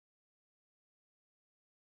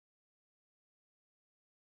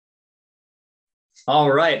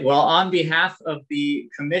All right. Well, on behalf of the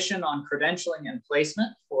Commission on Credentialing and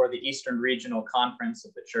Placement for the Eastern Regional Conference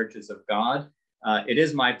of the Churches of God, it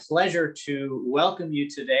is my pleasure to welcome you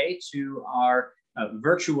today to our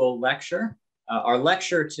virtual lecture. Our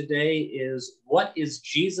lecture today is What is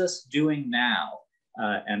Jesus Doing Now?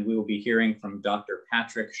 And we will be hearing from Dr.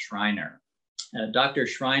 Patrick Schreiner. Dr.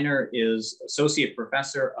 Schreiner is Associate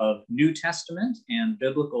Professor of New Testament and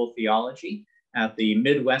Biblical Theology at the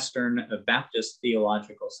Midwestern Baptist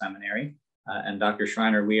Theological Seminary. And Dr.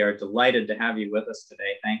 Schreiner, we are delighted to have you with us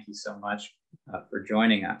today. Thank you so much for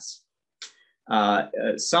joining us.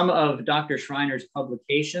 Some of Dr. Schreiner's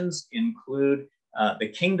publications include The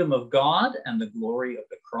Kingdom of God and the Glory of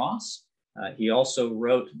the Cross. He also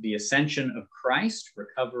wrote The Ascension of Christ,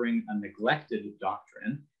 Recovering a Neglected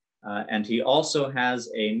Doctrine. And he also has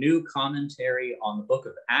a new commentary on the book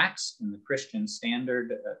of Acts in the Christian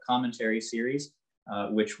Standard commentary series,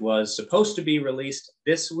 which was supposed to be released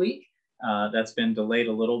this week. That's been delayed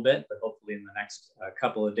a little bit, but hopefully in the next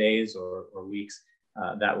couple of days or weeks,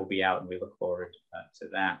 that will be out, and we look forward to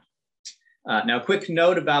that. Now, a quick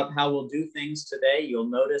note about how we'll do things today. You'll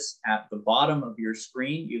notice at the bottom of your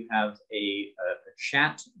screen, you have a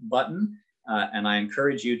chat button. And I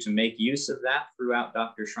encourage you to make use of that throughout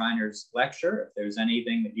Dr. Schreiner's lecture. If there's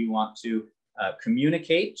anything that you want to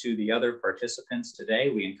communicate to the other participants today,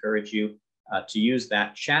 we encourage you to use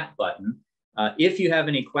that chat button. If you have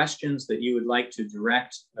any questions that you would like to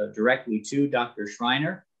direct directly to Dr.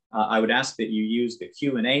 Schreiner, I would ask that you use the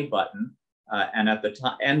Q&A button. And at the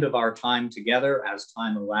end of our time together, as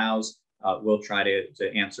time allows, we'll try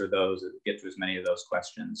to answer those, get to as many of those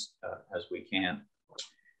questions as we can.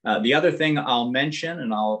 The other thing I'll mention,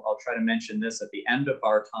 and I'll try to mention this at the end of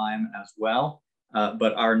our time as well,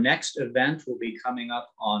 but our next event will be coming up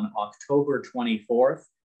on October 24th,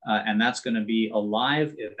 and that's going to be a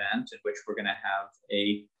live event in which we're going to have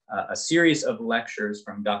a series of lectures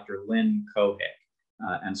from Dr. Lynn Kohig.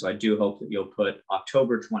 And so I do hope that you'll put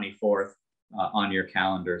October 24th on your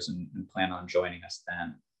calendars and plan on joining us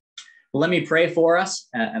then. Well, let me pray for us,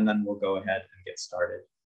 and then we'll go ahead and get started.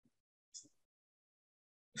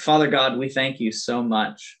 Father God, we thank you so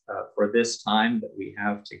much for this time that we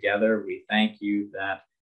have together. We thank you that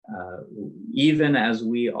even as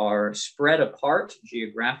we are spread apart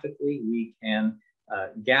geographically, we can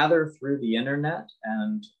gather through the internet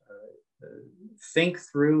and think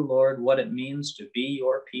through, Lord, what it means to be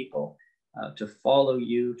your people, to follow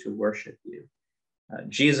you, to worship you.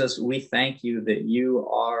 Jesus, we thank you that you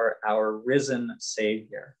are our risen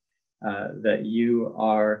Savior, that you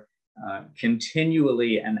are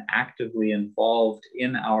continually and actively involved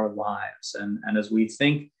in our lives. And as we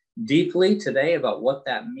think deeply today about what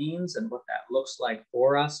that means and what that looks like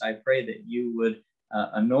for us, I pray that you would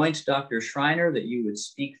anoint Dr. Schreiner, that you would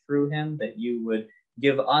speak through him, that you would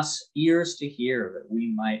give us ears to hear, that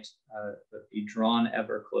we might be drawn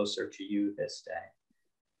ever closer to you this day.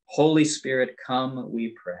 Holy Spirit, come,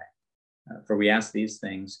 we pray. For we ask these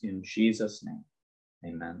things in Jesus' name.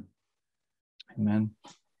 Amen. Amen.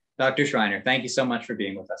 Dr. Schreiner, thank you so much for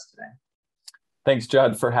being with us today. Thanks,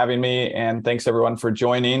 Judd, for having me, and thanks everyone for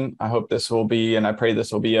joining. I hope this will be, and I pray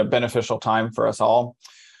this will be a beneficial time for us all.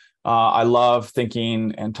 I love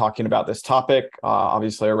thinking and talking about this topic.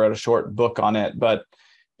 Obviously, I wrote a short book on it, but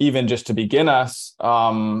even just to begin us,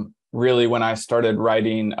 really when I started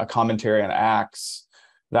writing a commentary on Acts,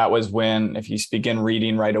 that was when, if you begin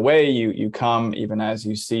reading right away, you come, even as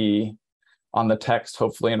you see on the text,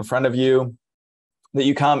 hopefully in front of you, that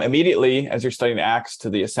you come immediately as you're studying Acts to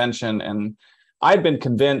the Ascension. And I'd been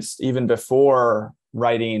convinced even before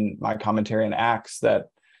writing my commentary on Acts that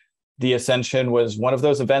the Ascension was one of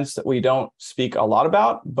those events that we don't speak a lot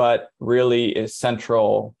about, but really is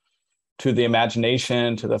central to the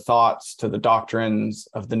imagination, to the thoughts, to the doctrines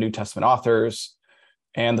of the New Testament authors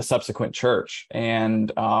and the subsequent church.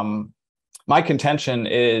 And my contention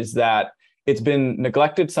is that it's been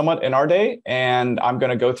neglected somewhat in our day, and I'm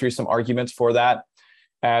going to go through some arguments for that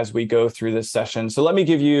as we go through this session. So let me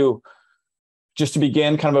give you, just to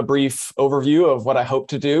begin, kind of a brief overview of what I hope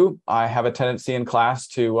to do. I have a tendency in class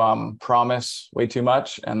to promise way too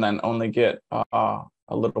much and then only get a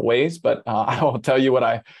little ways, but I will tell you what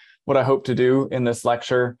I hope to do in this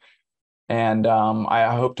lecture. And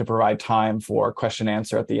I hope to provide time for question and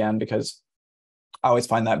answer at the end, because I always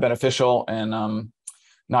find that beneficial, and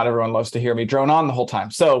not everyone loves to hear me drone on the whole time.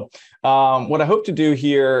 So what I hope to do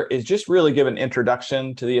here is just really give an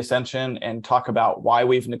introduction to the Ascension and talk about why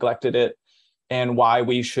we've neglected it and why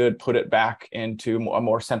we should put it back into a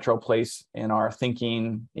more central place in our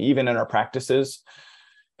thinking, even in our practices.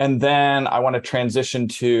 And then I want to transition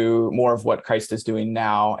to more of what Christ is doing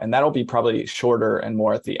now. And that'll be probably shorter and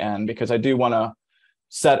more at the end, because I do want to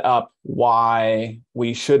set up why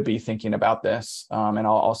we should be thinking about this. And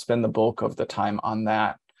I'll spend the bulk of the time on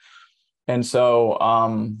that. And so,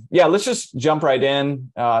 let's just jump right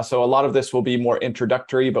in. So a lot of this will be more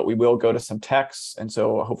introductory, but we will go to some texts. And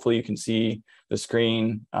so hopefully you can see the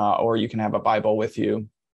screen, or you can have a Bible with you,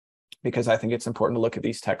 because I think it's important to look at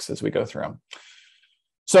these texts as we go through them.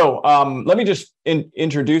 So let me just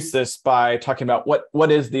introduce this by talking about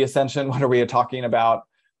what is the ascension? What are we talking about?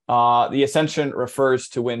 The ascension refers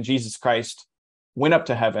to when Jesus Christ went up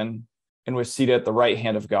to heaven and was seated at the right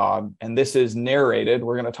hand of God. And this is narrated,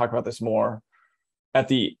 we're going to talk about this more, at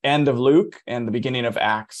the end of Luke and the beginning of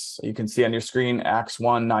Acts. You can see on your screen, Acts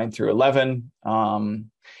 1, 9 through 11.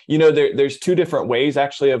 There's two different ways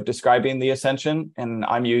actually of describing the ascension, and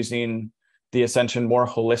I'm using the ascension more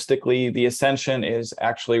holistically. The ascension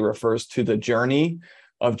actually refers to the journey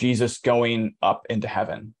of Jesus going up into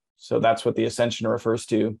heaven. So that's what the ascension refers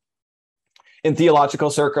to. In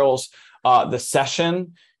theological circles, the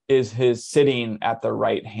session is his sitting at the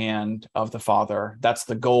right hand of the Father. That's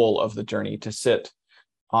the goal of the journey, to sit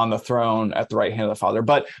on the throne at the right hand of the Father.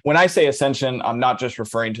 But when I say ascension, I'm not just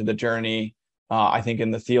referring to the journey. I think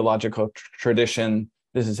in the theological tradition,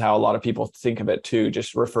 this is how a lot of people think of it too,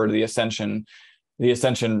 just refer to the ascension. The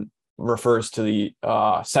ascension refers to the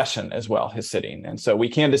session as well, his sitting. And so we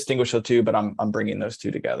can distinguish the two, but I'm bringing those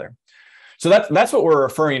two together. So that's what we're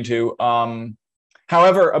referring to.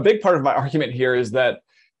 However, a big part of my argument here is that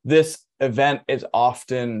this event is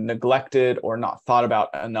often neglected or not thought about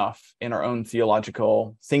enough in our own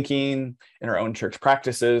theological thinking, in our own church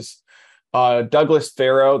practices. Douglas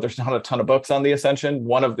Farrow, there's not a ton of books on the ascension.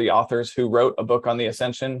 One of the authors who wrote a book on the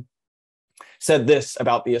ascension said this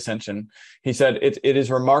about the ascension. He said, it is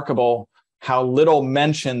remarkable how little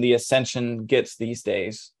mention the ascension gets these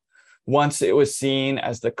days. Once it was seen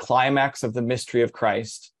as the climax of the mystery of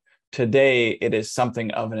Christ, today it is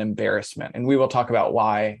something of an embarrassment. And we will talk about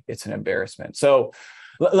why it's an embarrassment. So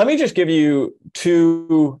let me just give you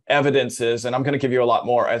two evidences, and I'm going to give you a lot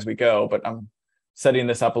more as we go, but I'm setting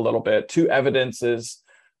this up a little bit. Two evidences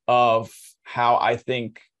of how I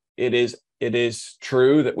think it is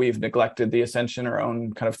true that we've neglected the ascension, our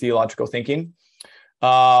own kind of theological thinking.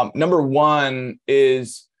 Number one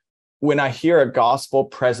is when I hear a gospel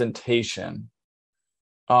presentation,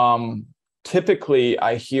 typically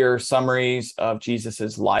I hear summaries of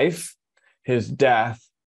Jesus's life, his death,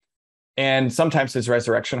 and sometimes his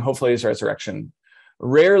resurrection, hopefully his resurrection.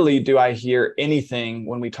 Rarely do I hear anything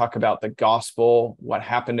when we talk about the gospel, what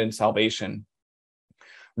happened in salvation.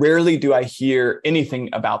 Rarely do I hear anything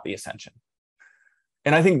about the ascension.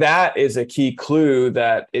 And I think that is a key clue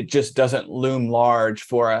that it just doesn't loom large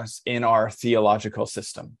for us in our theological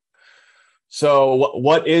system. So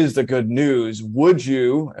what is the good news? Would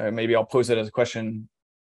you, maybe I'll pose it as a question,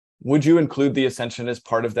 would you include the ascension as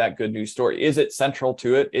part of that good news story? Is it central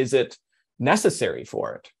to it? Is it necessary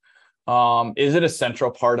for it? Is it a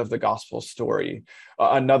central part of the gospel story?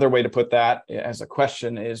 Another way to put that as a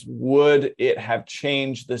question is, would it have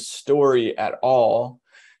changed the story at all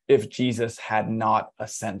if Jesus had not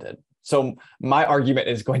ascended? So my argument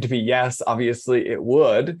is going to be yes, obviously it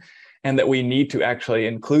would, and that we need to actually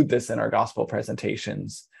include this in our gospel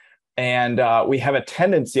presentations. And we have a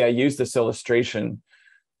tendency, I use this illustration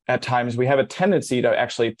at times, we have a tendency to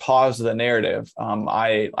actually pause the narrative.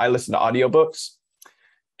 I listen to audiobooks.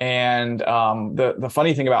 And the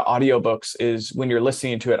funny thing about audiobooks is when you're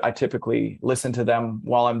listening to it, I typically listen to them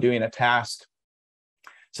while I'm doing a task,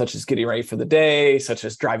 such as getting ready for the day, such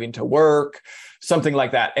as driving to work, something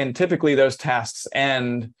like that. And typically those tasks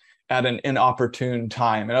end at an inopportune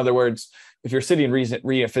time. In other words, if you're sitting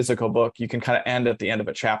reading a physical book, you can kind of end at the end of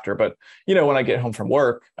a chapter. But, when I get home from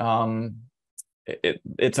work,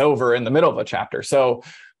 it's over in the middle of a chapter. So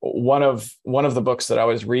one of the books that I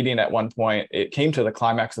was reading at one point, it came to the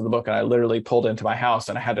climax of the book and I literally pulled into my house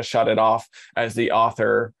and I had to shut it off as the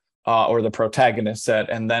author or the protagonist said,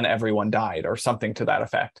 and then everyone died or something to that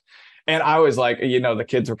effect. And I was like, the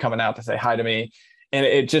kids were coming out to say hi to me. And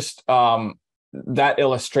it just, that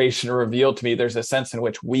illustration revealed to me there's a sense in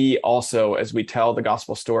which we also, as we tell the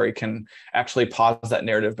gospel story, can actually pause that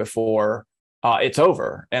narrative before it's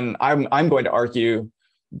over. And I'm going to argue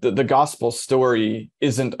the gospel story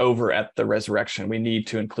isn't over at the resurrection. We need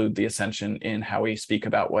to include the ascension in how we speak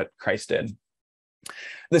about what Christ did.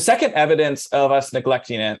 The second evidence of us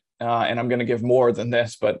neglecting it, and I'm going to give more than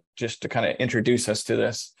this, but just to kind of introduce us to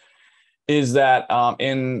this, is that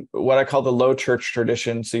in what I call the low church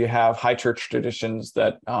tradition, so you have high church traditions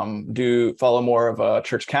that do follow more of a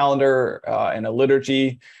church calendar and a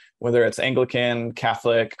liturgy, whether it's Anglican,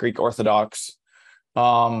 Catholic, Greek Orthodox.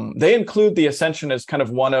 They include the Ascension as kind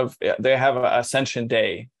of they have an Ascension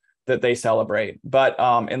Day that they celebrate. But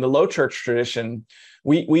in the low church tradition,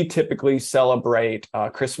 we typically celebrate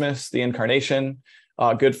Christmas, the Incarnation,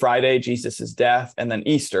 Good Friday, Jesus' death, and then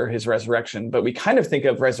Easter, his resurrection. But we kind of think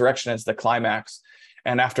of resurrection as the climax.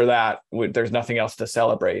 And after that, there's nothing else to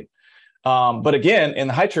celebrate. But again, in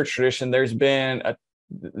the high church tradition, there's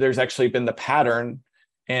actually been the pattern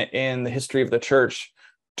in the history of the church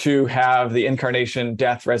to have the Incarnation,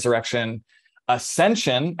 death, resurrection,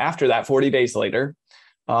 Ascension after that, 40 days later,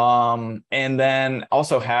 and then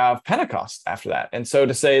also have Pentecost after that. And so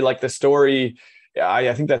to say like the story,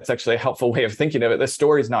 I think that's actually a helpful way of thinking of it. The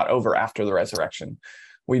story is not over after the resurrection.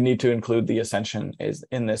 We need to include the Ascension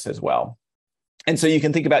in this as well. And so you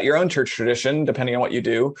can think about your own church tradition, depending on what you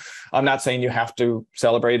do. I'm not saying you have to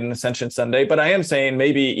celebrate an Ascension Sunday, but I am saying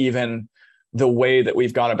maybe even the way that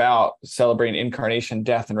we've gone about celebrating Incarnation,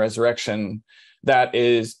 death, and resurrection, that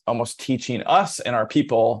is almost teaching us and our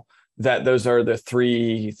people that those are the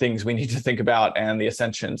three things we need to think about, and the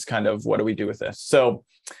Ascension's kind of what do we do with this? So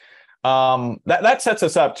that sets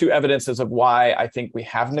us up two evidences of why I think we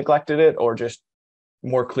have neglected it, or just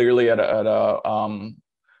more clearly how do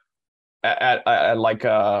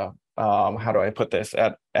I put this,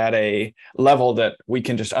 at a level that we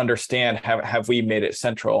can just understand, have we made it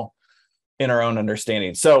central in our own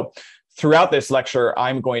understanding. So throughout this lecture,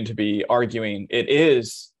 I'm going to be arguing it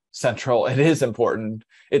is central, it is important,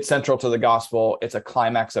 it's central to the gospel, it's a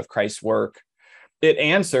climax of Christ's work. It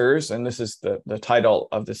answers, and this is the title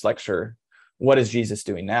of this lecture, what is Jesus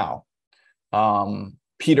doing now?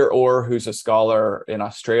 Peter Orr, who's a scholar in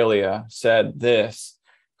Australia, said this: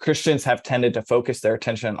 Christians have tended to focus their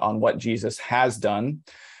attention on what Jesus has done,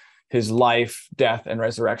 his life, death, and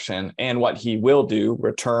resurrection, and what he will do,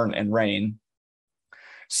 return and reign.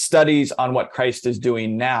 Studies on what Christ is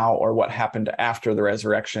doing now, or what happened after the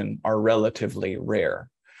resurrection, are relatively rare.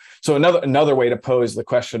 So another way to pose the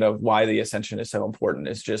question of why the Ascension is so important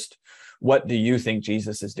is just, what do you think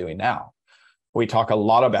Jesus is doing now? We talk a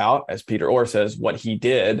lot about, as Peter Orr says, what he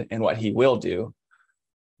did and what he will do.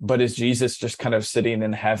 But is Jesus just kind of sitting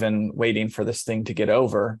in heaven waiting for this thing to get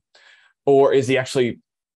over? Or is he actually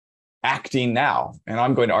acting now? And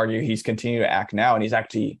I'm going to argue he's continuing to act now, and he's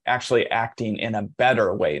actually acting in a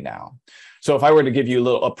better way now. So if I were to give you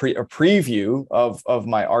a preview of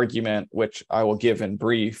my argument, which I will give in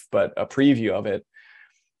brief, but a preview of it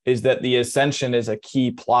is that the Ascension is a key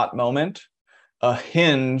plot moment, a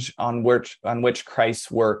hinge on which Christ's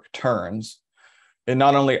work turns. It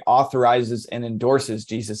not only authorizes and endorses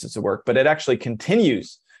Jesus's work, but it actually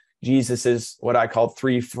continues Jesus's what I call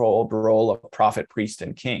threefold role of prophet, priest,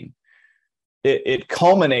 and king. It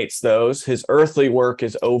culminates those. His earthly work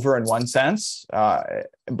is over in one sense,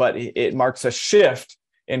 but it marks a shift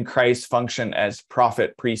in Christ's function as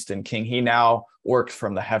prophet, priest, and king. He now works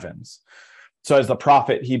from the heavens. So as the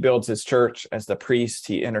prophet, he builds his church. As the priest,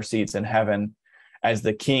 he intercedes in heaven. As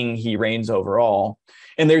the king, he reigns over all.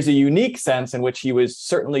 And there's a unique sense in which he was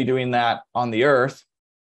certainly doing that on the earth,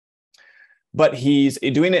 but he's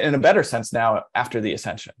doing it in a better sense now after the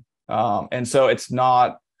Ascension. And so it's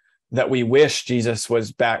not that we wish Jesus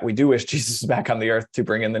was back. We do wish Jesus is back on the earth to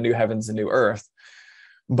bring in the new heavens and new earth,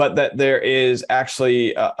 but that there is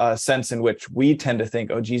actually a sense in which we tend to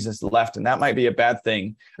think, oh, Jesus left, and that might be a bad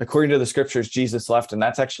thing. According to the scriptures, Jesus left, and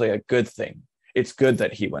that's actually a good thing. It's good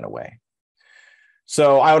that he went away.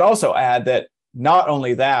 So I would also add that not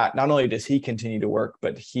only does he continue to work,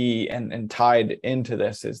 but he, and tied into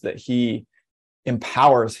this is that he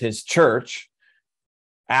empowers his church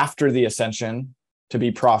after the Ascension to be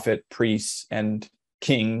prophet, priests, and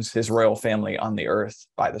kings, his royal family on the earth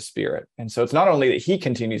by the Spirit. And so it's not only that he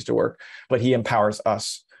continues to work, but he empowers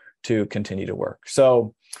us to continue to work.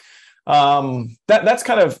 So that's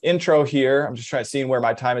kind of intro here. I'm just trying to see where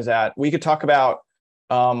my time is at. We could talk about,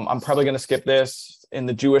 I'm probably going to skip this, in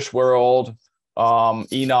the Jewish world,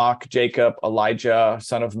 Enoch, Jacob, Elijah,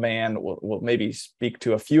 Son of Man. We'll maybe speak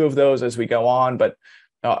to a few of those as we go on, but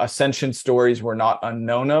ascension stories were not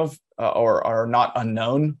unknown of, or are not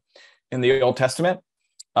unknown in the Old Testament.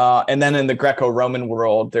 And then in the Greco-Roman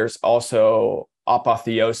world, there's also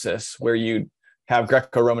apotheosis, where you have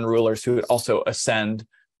Greco-Roman rulers who would also ascend.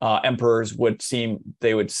 Emperors would see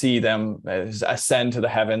them as ascend to the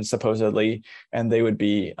heavens, supposedly, and they would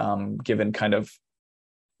be given kind of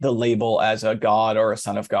the label as a god or a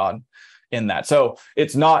son of God in that. So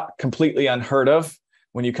it's not completely unheard of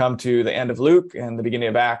when you come to the end of Luke and the beginning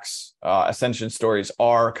of Acts, ascension stories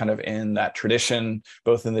are kind of in that tradition,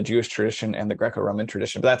 both in the Jewish tradition and the Greco-Roman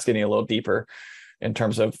tradition. But that's getting a little deeper in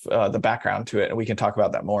terms of the background to it. And we can talk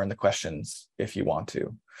about that more in the questions if you want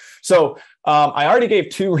to. So I already gave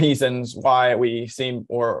 2 reasons why we seem,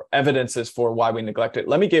 or evidences for why we neglect it.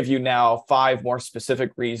 Let me give you now 5 more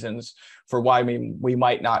specific reasons for why we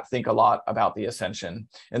might not think a lot about the ascension.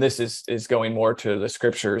 And this is going more to the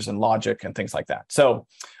scriptures and logic and things like that. So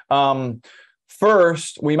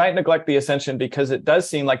first, we might neglect the ascension because it does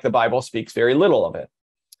seem like the Bible speaks very little of it.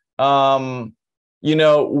 When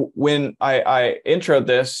I introed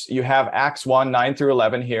this, you have Acts 1, 9 through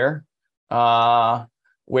 11 here,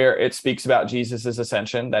 where it speaks about Jesus's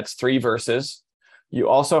ascension. That's 3 verses. You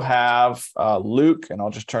also have Luke, and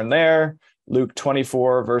I'll just turn there, Luke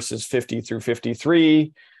 24, verses 50 through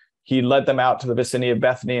 53. He led them out to the vicinity of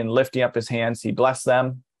Bethany, and lifting up his hands, he blessed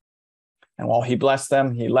them. And while he blessed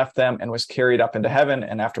them, he left them and was carried up into heaven.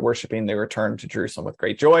 And after worshiping, they returned to Jerusalem with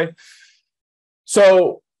great joy.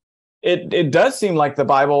 So it does seem like the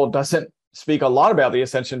Bible doesn't speak a lot about the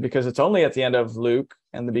ascension because it's only at the end of Luke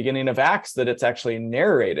and the beginning of Acts that it's actually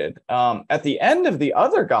narrated. At the end of the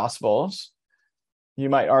other Gospels, you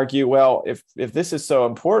might argue, well, if this is so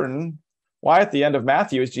important, why at the end of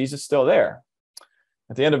Matthew is Jesus still there?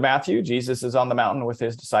 At the end of Matthew, Jesus is on the mountain with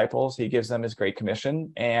his disciples. He gives them his Great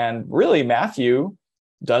Commission. And really, Matthew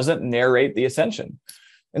doesn't narrate the ascension.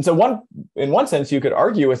 And so in one sense, you could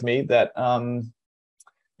argue with me that,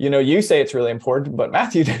 you say it's really important, but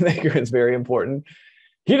Matthew didn't think it's very important.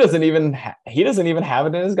 He doesn't even have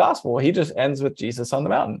it in his gospel. He just ends with Jesus on the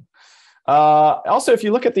mountain. Also, if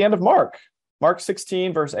you look at the end of Mark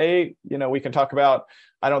 16, verse 8, we can talk about,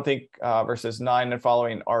 I don't think verses 9 and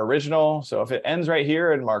following are original. So if it ends right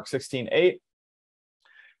here in Mark 16, 8,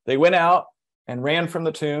 they went out and ran from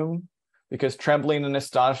the tomb because trembling and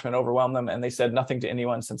astonishment overwhelmed them, and they said nothing to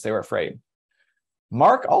anyone since they were afraid.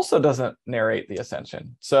 Mark also doesn't narrate the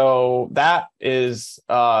ascension. So that is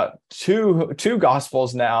two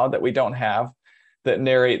gospels now that we don't have that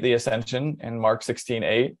narrate the ascension in Mark 16,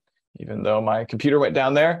 8, even though my computer went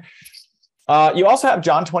down there. You also have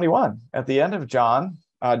John 21. At the end of John,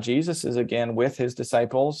 Jesus is again with his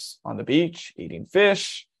disciples on the beach, eating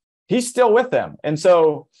fish. He's still with them. And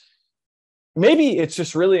so maybe it's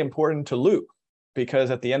just really important to Luke,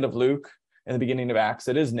 because at the end of Luke, in the beginning of Acts,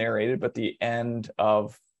 it is narrated, but the end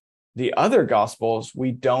of the other Gospels,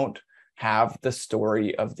 we don't have the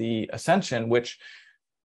story of the ascension, which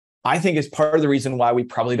I think is part of the reason why we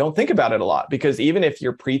probably don't think about it a lot. Because even if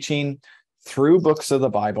you're preaching through books of the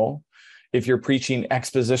Bible, if you're preaching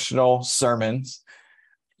expositional sermons,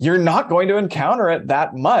 you're not going to encounter it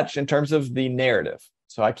that much in terms of the narrative.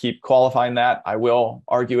 So I keep qualifying that. I will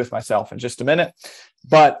argue with myself in just a minute.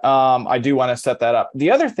 But I do want to set that up.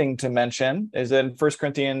 The other thing to mention is in 1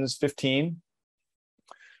 Corinthians 15,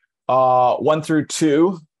 1 through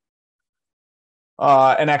 2,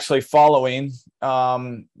 and actually following,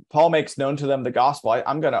 Paul makes known to them the gospel.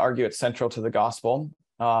 I'm going to argue it's central to the gospel.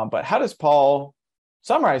 But how does Paul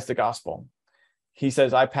summarize the gospel? He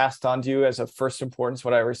says, I passed on to you as of first importance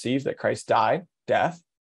what I received, that Christ died, death,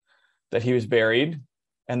 that he was buried,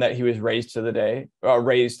 and that he was raised on the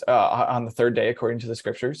 3rd day, according to the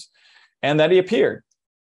scriptures, and that he appeared.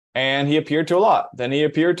 And he appeared to a lot. Then he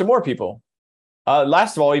appeared to more people.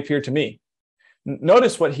 Last of all, he appeared to me.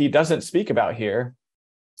 Notice what he doesn't speak about here.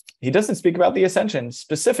 He doesn't speak about the ascension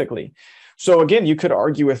specifically. So again, you could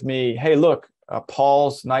argue with me, hey, look,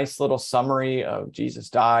 Paul's nice little summary of Jesus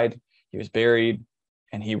died, he was buried,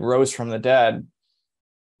 and he rose from the dead.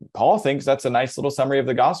 Paul thinks that's a nice little summary of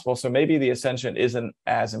the gospel. So maybe the ascension isn't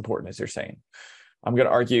as important as you're saying. I'm going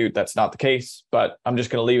to argue that's not the case, but I'm just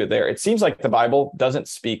going to leave it there. It seems like the Bible doesn't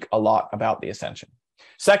speak a lot about the ascension.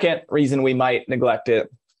 Second reason we might neglect it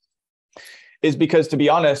is because, to be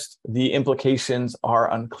honest, the implications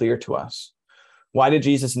are unclear to us. Why did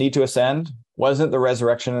Jesus need to ascend? Wasn't the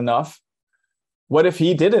resurrection enough? What if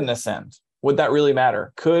he didn't ascend? Would that really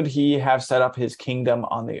matter? Could he have set up his kingdom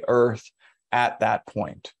on the earth at that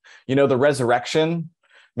point? The resurrection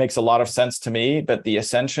makes a lot of sense to me, but the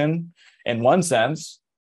ascension, in one sense,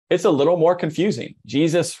 it's a little more confusing.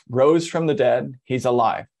 Jesus rose from the dead. He's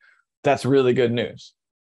alive. That's really good news.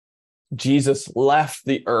 Jesus left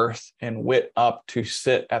the earth and went up to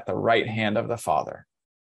sit at the right hand of the Father.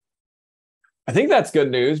 I think that's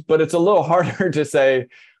good news, but it's a little harder to say,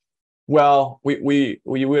 well, we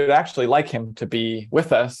would actually like him to be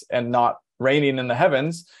with us and not reigning in the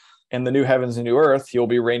heavens. In the new heavens and new earth, he'll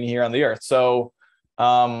be reigning here on the earth. So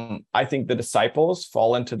I think the disciples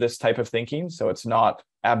fall into this type of thinking. So it's not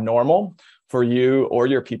abnormal for you or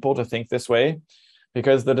your people to think this way.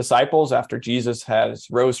 Because the disciples, after Jesus has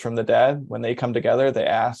rose from the dead, when they come together, they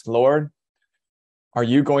ask, Lord, are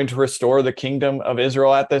you going to restore the kingdom of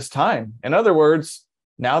Israel at this time? In other words,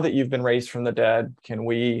 now that you've been raised from the dead, can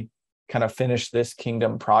we kind of finish this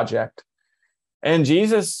kingdom project? And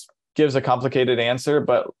Jesus gives a complicated answer,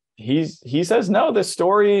 but he says, no, this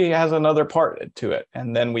story has another part to it.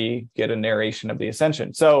 And then we get a narration of the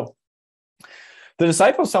ascension. So the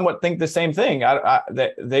disciples somewhat think the same thing.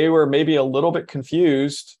 They were maybe a little bit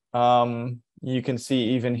confused. You can see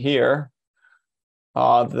even here,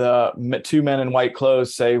 the two men in white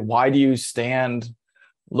clothes say, why do you stand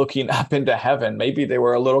looking up into heaven? Maybe they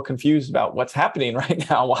were a little confused about what's happening right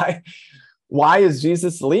now. Why is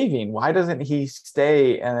Jesus leaving? Why doesn't he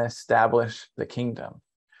stay and establish the kingdom?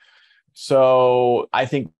 So I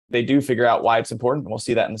think they do figure out why it's important. We'll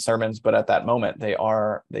see that in the sermons, but at that moment,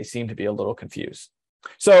 they seem to be a little confused.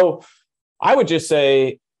 So I would just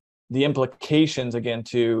say the implications, again,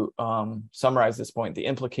 to summarize this point, the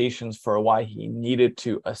implications for why he needed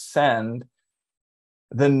to ascend,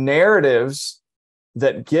 the narratives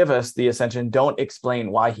that give us the ascension don't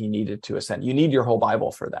explain why he needed to ascend. You need your whole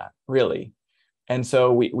Bible for that, really. And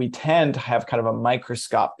so we tend to have kind of a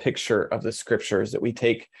microscope picture of the scriptures that we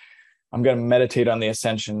take. I'm going to meditate on the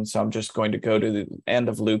ascension, so I'm just going to go to the end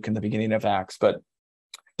of Luke and the beginning of Acts. But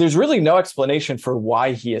there's really no explanation for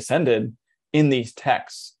why he ascended in these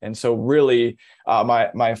texts. And so really,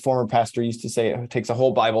 my former pastor used to say, it takes a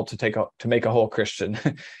whole Bible to make a whole Christian.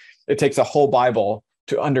 It takes a whole Bible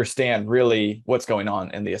to understand really what's going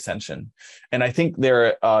on in the ascension. And I think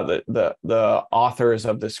the authors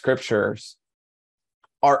of the scriptures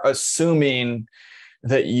are assuming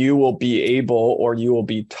that you will be able, or you will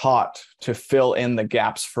be taught to fill in the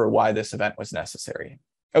gaps for why this event was necessary.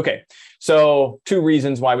 Okay, so 2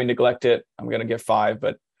 reasons why we neglect it. I'm going to give 5,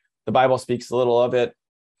 but the Bible speaks a little of it.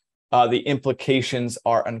 The implications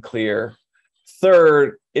are unclear.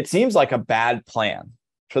 3rd, it seems like a bad plan.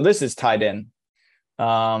 So this is tied in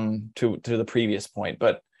to the previous point,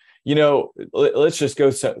 but let's just go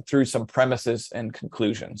through some premises and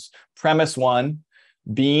conclusions. Premise 1,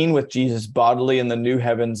 being with Jesus bodily in the new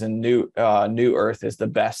heavens and new earth is the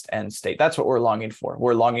best end state. That's what we're longing for.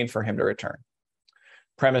 We're longing for him to return.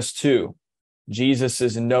 Premise 2, Jesus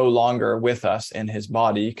is no longer with us in his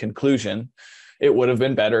body. Conclusion, it would have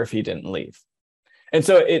been better if he didn't leave. And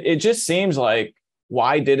so it just seems like,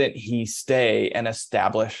 why didn't he stay and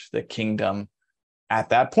establish the kingdom at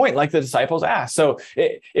that point, like the disciples asked? So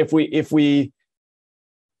if we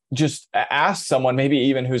just ask someone, maybe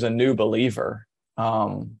even who's a new believer,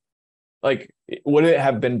 would it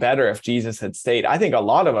have been better if Jesus had stayed? I think a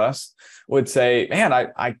lot of us would say, man,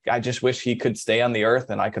 I just wish he could stay on the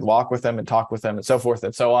earth and I could walk with him and talk with him and so forth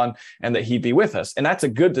and so on, and that he'd be with us. And that's a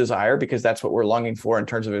good desire, because that's what we're longing for in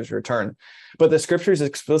terms of his return. But the scriptures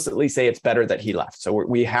explicitly say it's better that he left. So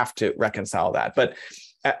we have to reconcile that. But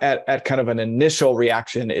at kind of an initial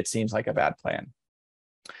reaction, it seems like a bad plan.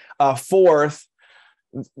 4th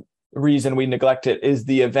reason we neglect it is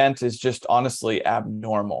the event is just honestly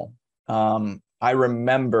abnormal. I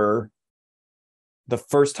remember the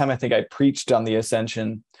first time I think I preached on the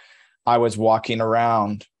ascension, I was walking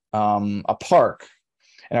around a park,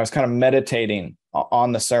 and I was kind of meditating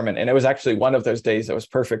on the sermon. And it was actually one of those days that was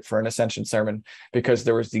perfect for an ascension sermon, because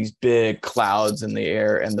there was these big clouds in the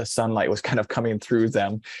air and the sunlight was kind of coming through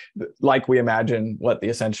them, like we imagine what the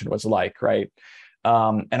ascension was like, right?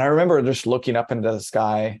 And I remember just looking up into the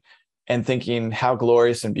sky and thinking how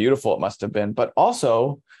glorious and beautiful it must have been, but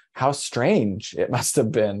also how strange it must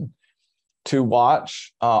have been to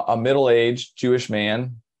watch a middle-aged Jewish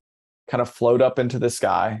man kind of float up into the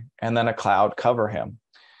sky and then a cloud cover him.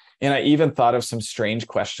 And I even thought of some strange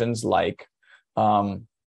questions like,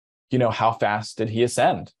 how fast did he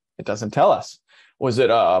ascend? It doesn't tell us. Was it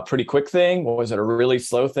a pretty quick thing? Or was it a really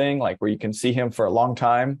slow thing, like where you can see him for a long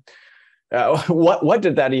time? What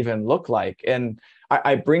did that even look like? And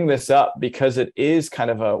I bring this up because it is kind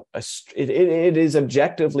of it is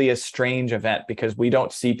objectively a strange event, because we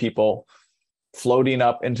don't see people floating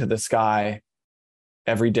up into the sky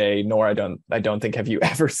every day, nor I don't think, have you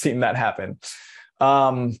ever seen that happen?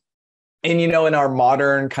 And in our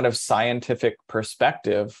modern kind of scientific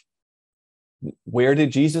perspective, where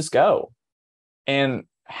did Jesus go? And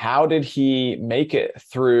how did he make it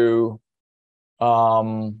through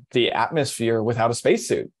the atmosphere without a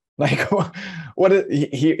spacesuit? Like,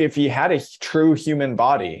 if he had a true human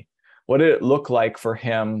body, what did it look like for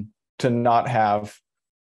him to not have,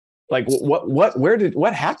 like,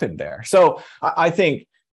 what happened there? So I think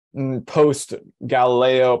post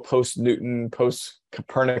Galileo, post Newton, post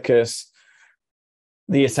Copernicus,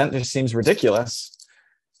 the ascent just seems ridiculous.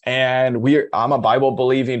 And I'm a Bible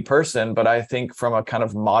believing person, but I think from a kind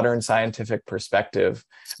of modern scientific perspective,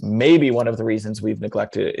 maybe one of the reasons we've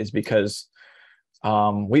neglected it is because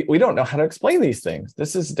we don't know how to explain these things.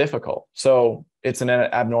 This is difficult. So it's an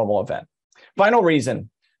abnormal event. Final reason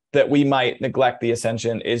that we might neglect the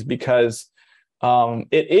ascension is because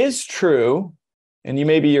it is true, and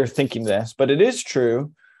you're thinking this, but it is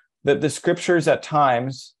true that the scriptures at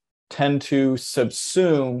times tend to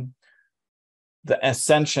subsume the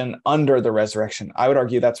ascension under the resurrection. I would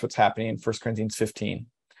argue that's what's happening in 1 Corinthians 15.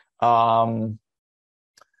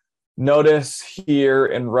 Notice here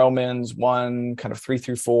in Romans 1, kind of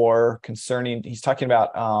 3-4, he's talking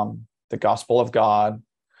about the gospel of God,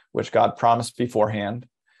 which God promised beforehand,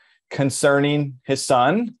 concerning his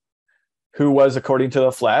son, who was according to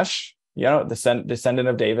the flesh, descendant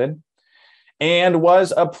of David, and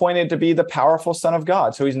was appointed to be the powerful Son of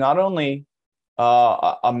God. So he's not only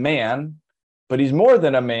a man, but he's more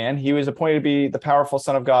than a man. He was appointed to be the powerful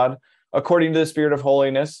Son of God according to the Spirit of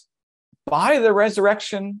holiness by the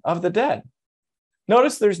resurrection of the dead.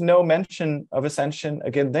 Notice there's no mention of ascension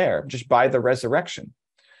again there, just by the resurrection.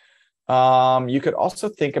 You could also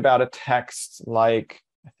think about a text like,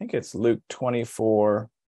 I think it's Luke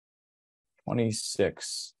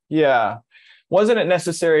 24:26. Yeah. Wasn't it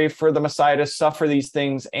necessary for the Messiah to suffer these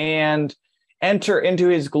things and enter into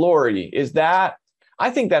his glory? I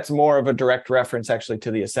think that's more of a direct reference actually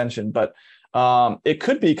to the ascension, but it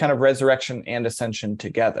could be kind of resurrection and ascension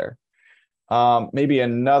together. Maybe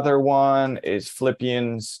another one is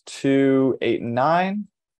Philippians 2:8-9.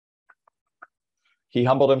 He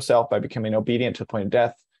humbled himself by becoming obedient to the point of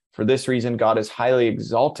death. For this reason, God has highly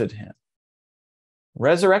exalted him.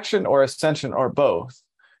 Resurrection or ascension or both,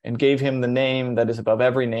 and gave him the name that is above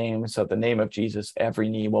every name, so at the name of Jesus, every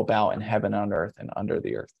knee will bow in heaven, on earth, and under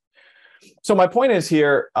the earth. So my point is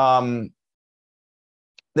here,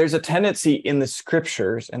 there's a tendency in the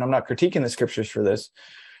scriptures, and I'm not critiquing the scriptures for this,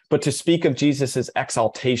 but to speak of Jesus's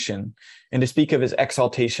exaltation and to speak of his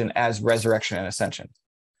exaltation as resurrection and ascension.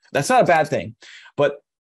 That's not a bad thing, but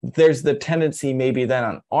there's the tendency maybe then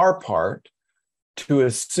on our part to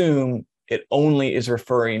assume it only is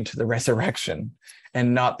referring to the resurrection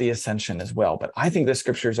and not the ascension as well. But I think the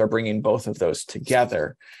scriptures are bringing both of those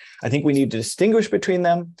together. I think we need to distinguish between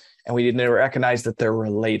them, and we need to recognize that they're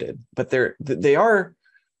related, but they are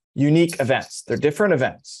unique events. They're different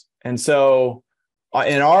events. And so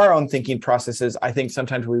in our own thinking processes, I think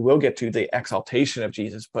sometimes we will get to the exaltation of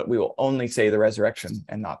Jesus, but we will only say the resurrection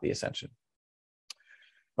and not the ascension.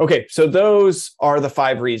 Okay, so those are the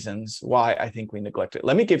 5 reasons why I think we neglect it.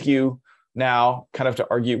 Let me give you now, kind of to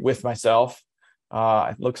argue with myself.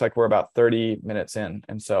 It looks like we're about 30 minutes in,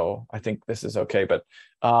 and so I think this is okay. But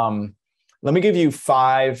let me give you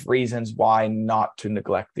 5 reasons why not to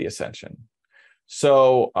neglect the ascension.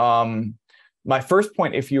 So my first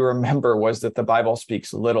point, if you remember, was that the Bible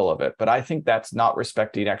speaks little of it, but I think that's not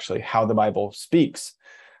respecting actually how the Bible speaks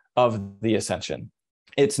of the ascension.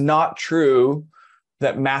 It's not true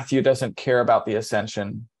that Matthew doesn't care about the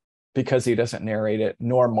ascension because he doesn't narrate it,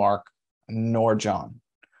 nor Mark, nor John.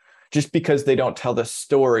 Just because they don't tell the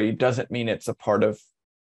story doesn't mean it's a part of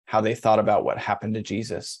how they thought about what happened to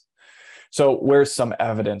Jesus. So where's some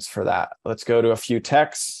evidence for that? Let's go to a few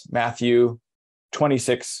texts. Matthew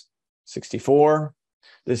 26:64.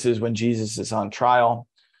 This is when Jesus is on trial,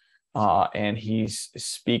 and he's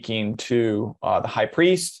speaking to the high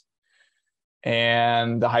priest.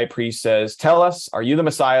 And the high priest says, "Tell us, are you the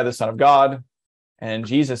Messiah, the Son of God?" And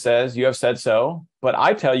Jesus says, "You have said so, but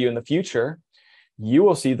I tell you in the future, you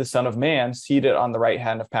will see the Son of Man seated on the right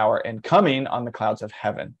hand of power and coming on the clouds of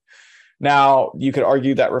heaven." Now, you could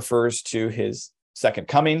argue that refers to his second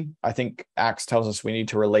coming. I think Acts tells us we need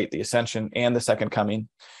to relate the ascension and the second coming.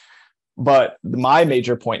 But my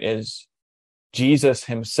major point is Jesus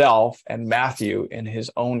himself, and Matthew in his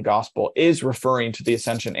own gospel, is referring to the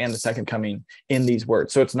ascension and the second coming in these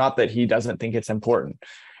words. So it's not that he doesn't think it's important.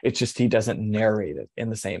 It's just he doesn't narrate it in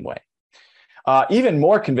the same way. Even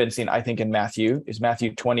more convincing, I think, in Matthew is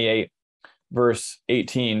Matthew 28, verse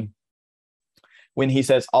 18, when he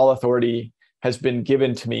says, "All authority has been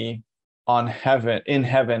given to me in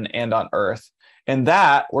heaven and on earth." And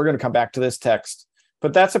that, we're going to come back to this text,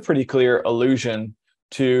 but that's a pretty clear allusion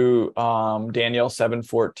to Daniel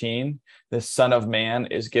 7:14. The Son of Man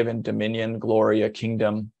is given dominion, glory, a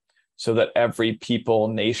kingdom, so that every people,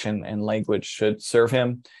 nation, and language should serve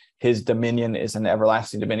him. His dominion is an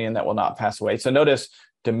everlasting dominion that will not pass away. So notice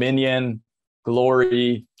dominion,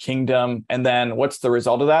 glory, kingdom, and then what's the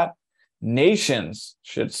result of that? Nations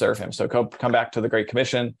should serve him. So come back to the Great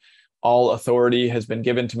Commission. All authority has been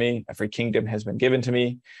given to me. Every kingdom has been given to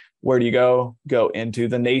me. Where do you go? Go into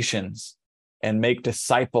the nations and make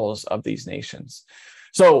disciples of these nations.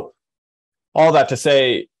 So all that to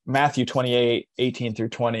say, Matthew 28, 18 through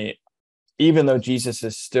 20, even though Jesus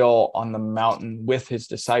is still on the mountain with his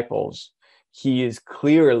disciples, he is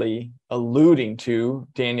clearly alluding to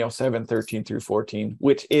Daniel 7, 13 through 14,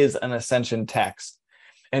 which is an ascension text.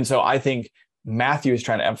 And so I think Matthew is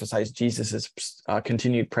trying to emphasize Jesus's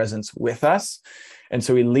continued presence with us. And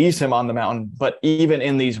so he leaves him on the mountain, but even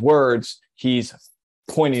in these words, he's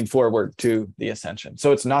pointing forward to the ascension.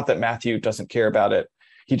 So it's not that Matthew doesn't care about it.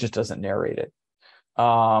 He just doesn't narrate it.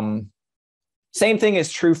 Same thing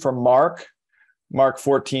is true for Mark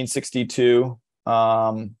 14, 62.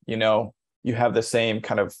 You have the same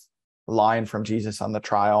kind of line from Jesus on the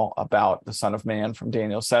trial about the Son of Man from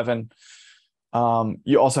Daniel 7.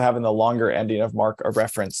 You also have in the longer ending of Mark a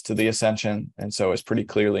reference to the ascension, and so it's pretty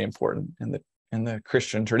clearly important in the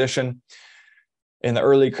Christian tradition, in the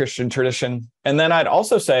early Christian tradition. And then I'd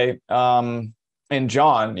also say in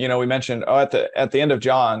John, we mentioned at the end of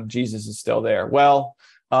John, Jesus is still there. Well,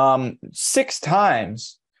 6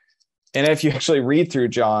 times, and if you actually read through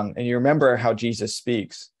John and you remember how Jesus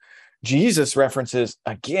speaks, Jesus references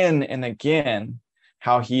again and again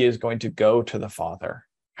how he is going to go to the Father,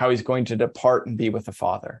 how he's going to depart and be with the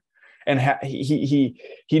Father. And he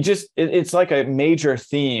just, it's like a major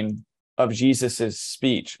theme of Jesus's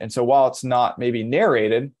speech. And so while it's not maybe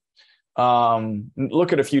narrated,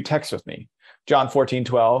 look at a few texts with me. John 14,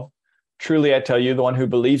 12, truly I tell you, the one who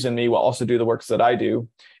believes in me will also do the works that I do,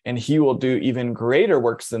 and he will do even greater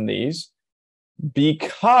works than these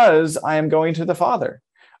because I am going to the Father.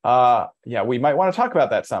 We might want to talk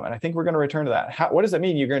about that some, and I think we're going to return to that. What does it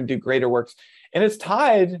mean you're going to do greater works? And it's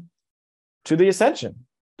tied to the ascension,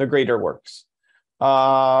 the greater works.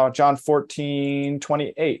 John 14,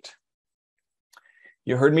 28.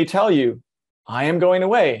 You heard me tell you, I am going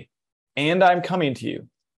away, and I'm coming to you.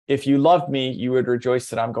 If you loved me, you would rejoice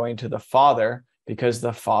that I'm going to the Father, because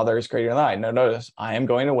the Father is greater than I. Now notice, I am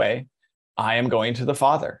going away, I am going to the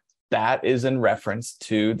Father. That is in reference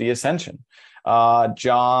to the ascension.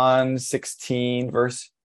 John 16,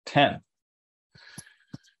 verse 10.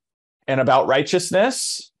 And about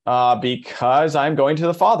righteousness, because I'm going to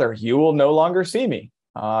the Father, you will no longer see me.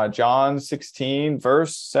 John 16,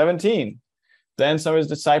 verse 17. Then some of his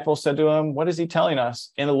disciples said to him, what is he telling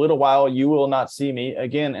us? In a little while, you will not see me.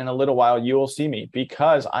 Again, in a little while, you will see me,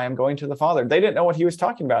 because I am going to the Father. They didn't know what he was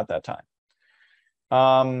talking about at that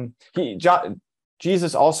time.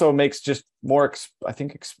 Jesus also makes just more, I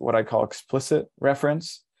think, what I call explicit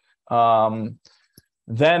reference. Then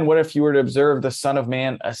what if you were to observe the Son of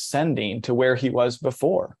Man ascending to where he was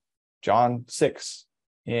before? John 6,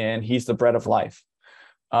 and he's the bread of life.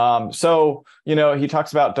 So he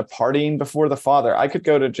talks about departing before the Father. I could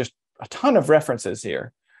go to just a ton of references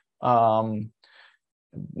here.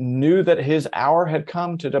 Knew that his hour had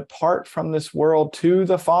come to depart from this world to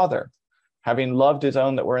the Father. Having loved his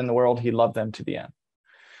own that were in the world, he loved them to the end.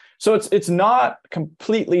 So it's not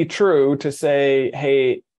completely true to say,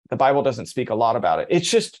 hey, the Bible doesn't speak a lot about it. It's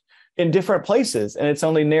just in different places, and it's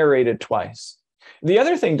only narrated twice. The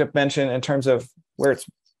other thing to mention in terms of where it's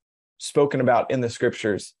spoken about in the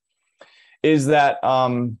scriptures is that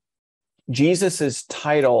Jesus's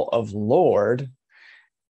title of Lord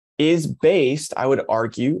is based, I would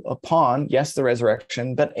argue, upon, yes, the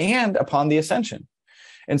resurrection, and upon the ascension.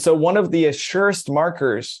 And so one of the surest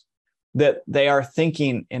markers that they are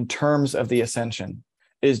thinking in terms of the ascension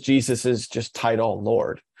is Jesus's just title,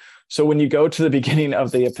 Lord. So when you go to the beginning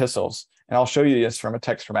of the epistles, and I'll show you this from a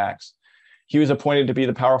text from Acts, he was appointed to be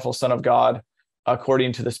the powerful Son of God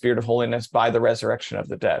according to the Spirit of holiness by the resurrection of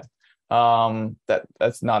the dead.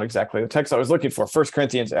 That's not exactly the text I was looking for. 1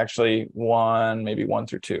 Corinthians actually 1, maybe 1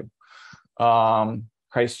 through 2.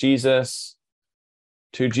 Christ Jesus,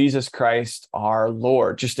 to Jesus Christ, our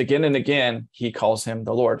Lord. Just again and again, he calls him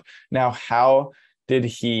the Lord. Now, how did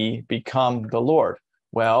he become the Lord?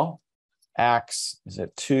 Well, Acts, is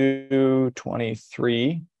it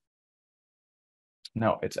 2:23?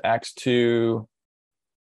 No, it's Acts 2,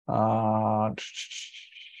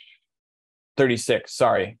 36,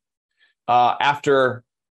 sorry. After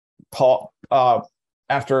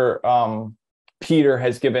Peter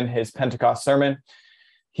has given his Pentecost sermon,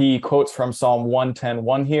 he quotes from Psalm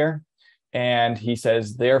 110:1 here, and he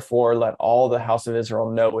says, therefore, let all the house of Israel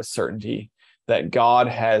know with certainty that God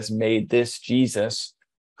has made this Jesus,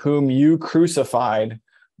 whom you crucified,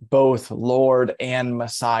 both Lord and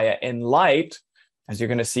Messiah, in light, as you're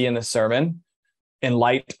going to see in the sermon, in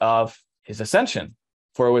light of his ascension.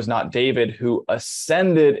 For it was not David who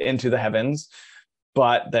ascended into the heavens,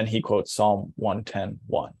 but then he quotes Psalm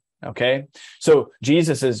 110:1. Okay, so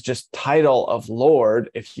Jesus's just title of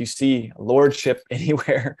Lord, if you see lordship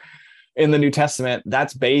anywhere in the New Testament,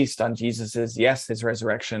 that's based on Jesus's, yes, his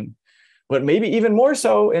resurrection, but maybe even more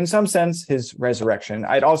so in some sense, his resurrection.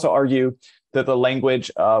 I'd also argue that the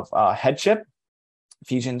language of headship,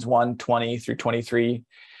 Ephesians 1:20 through 23,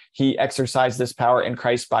 he exercised this power in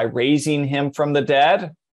Christ by raising him from the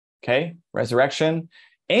dead, okay, resurrection,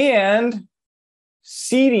 and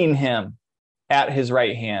seating him at his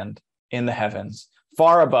right hand in the heavens,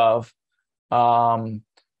 far above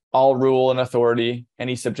all rule and authority, and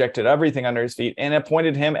he subjected everything under his feet and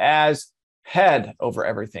appointed him as head over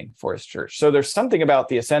everything for his church. So there's something about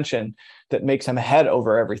the ascension that makes him head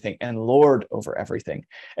over everything and Lord over everything.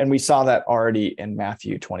 And we saw that already in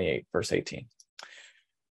Matthew 28, verse 18.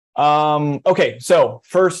 Okay, so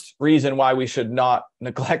first reason why we should not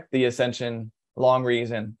neglect the ascension, long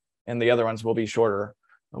reason, and the other ones will be shorter,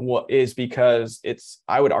 is because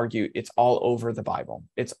I would argue, it's all over the Bible.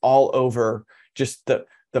 It's all over just the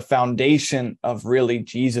foundation of really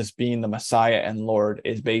Jesus being the Messiah and Lord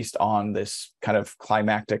is based on this kind of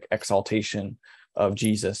climactic exaltation of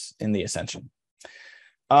Jesus in the ascension.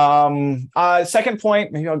 Second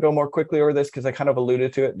point, maybe I'll go more quickly over this because I kind of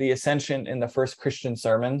alluded to it, the ascension in the first Christian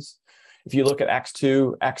sermons. If you look at Acts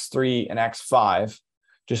 2, Acts 3, and Acts 5,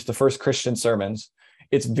 just the first Christian sermons,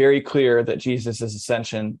 it's very clear that Jesus'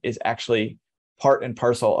 ascension is actually part and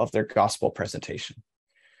parcel of their gospel presentation.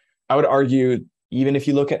 I would argue, even if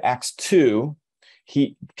you look at Acts 2,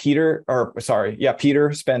 Peter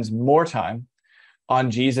spends more time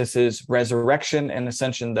on Jesus's resurrection and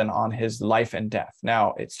ascension than on his life and death.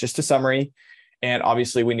 Now, it's just a summary, and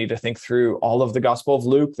obviously we need to think through all of the Gospel of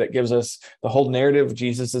Luke that gives us the whole narrative of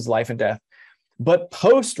Jesus's life and death. But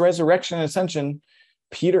post-resurrection and ascension,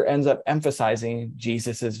 Peter ends up emphasizing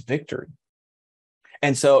Jesus's victory.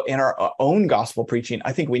 And so in our own gospel preaching,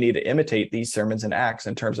 I think we need to imitate these sermons in Acts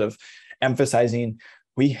in terms of emphasizing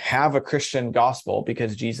we have a Christian gospel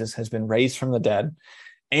because Jesus has been raised from the dead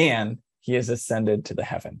and he has ascended to the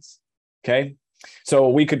heavens. Okay, so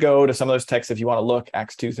we could go to some of those texts if you want to look,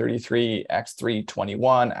 Acts 2:33, Acts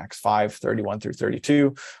 3:21, Acts 5:31 through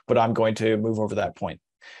 32, but I'm going to move over that point.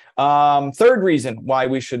 Third reason why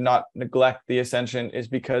we should not neglect the ascension is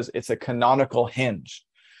because it's a canonical hinge.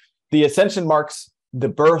 The ascension marks the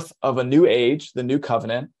birth of a new age, the new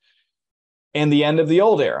covenant, and the end of the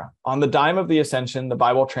old era. On the dime of the ascension, the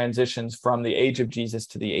Bible transitions from the age of Jesus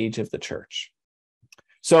to the age of the church.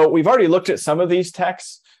 So we've already looked at some of these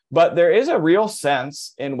texts, but there is a real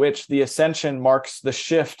sense in which the ascension marks the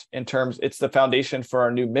shift in terms, it's the foundation for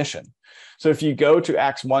our new mission. So if you go to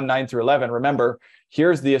Acts 1:9 through 11, remember,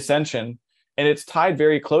 here's the ascension, and it's tied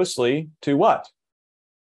very closely to what?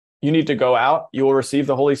 You need to go out, you will receive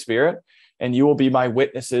the Holy Spirit, and you will be my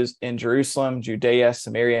witnesses in Jerusalem, Judea,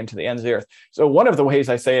 Samaria, and to the ends of the earth. So one of the ways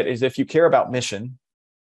I say it is if you care about mission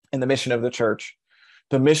and the mission of the church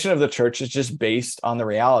is just based on the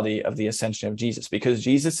reality of the ascension of Jesus, because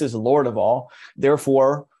Jesus is Lord of all.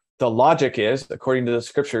 Therefore, the logic is, according to the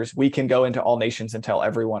scriptures, we can go into all nations and tell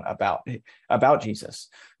everyone about Jesus.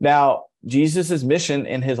 Now, Jesus's mission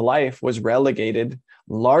in his life was relegated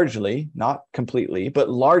largely, not completely, but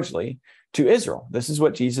largely to Israel. This is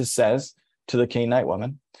what Jesus says to the Canaanite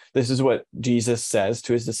woman. This is what Jesus says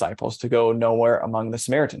to his disciples, to go nowhere among the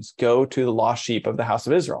Samaritans, go to the lost sheep of the house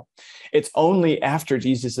of Israel. It's only after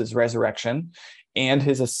Jesus's resurrection and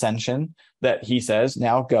his ascension that he says,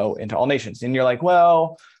 now go into all nations. And you're like,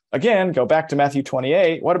 well, again, go back to Matthew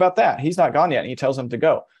 28. What about that? He's not gone yet. And he tells them to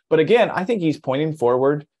go. But again, I think he's pointing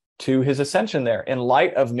forward to his ascension there. In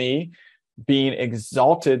light of me being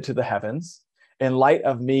exalted to the heavens, in light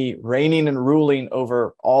of me reigning and ruling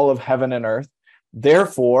over all of heaven and earth,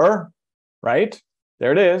 therefore, right,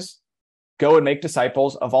 there it is, go and make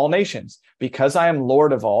disciples of all nations. Because I am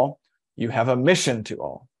Lord of all, you have a mission to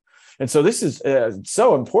all. And so this is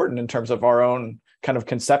so important in terms of our own kind of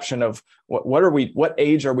conception of what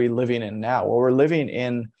age are we living in now? Well, we're living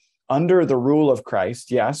in under the rule of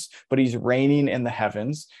Christ, yes, but he's reigning in the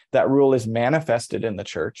heavens. That rule is manifested in the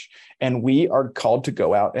church, and we are called to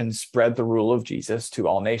go out and spread the rule of Jesus to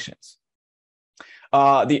all nations.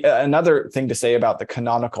 Another thing to say about the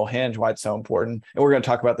canonical hinge, why it's so important, and we're going to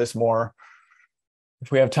talk about this more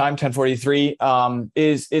if we have time, 1043,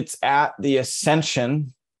 is it's at the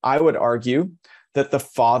ascension, I would argue, that the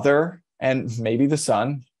Father and maybe the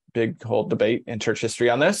Son, big whole debate in church history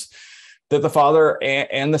on this, that the Father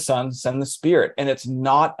and the Son send the Spirit. And it's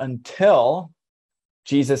not until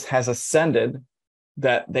Jesus has ascended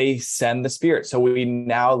that they send the Spirit. So we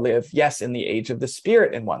now live, yes, in the age of the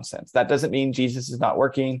Spirit in one sense. That doesn't mean Jesus is not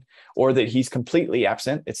working or that he's completely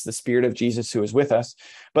absent. It's the Spirit of Jesus who is with us,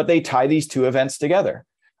 but they tie these two events together.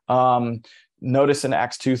 Notice in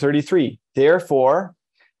Acts 2:33, therefore,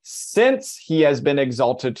 since he has been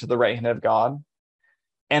exalted to the right hand of God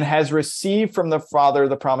and has received from the Father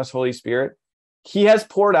the promised Holy Spirit, he has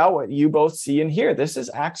poured out what you both see and hear. This is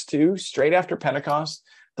Acts 2, straight after Pentecost.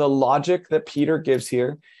 The logic that Peter gives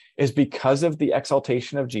here is because of the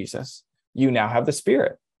exaltation of Jesus, you now have the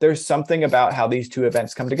Spirit. There's something about how these two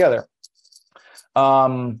events come together.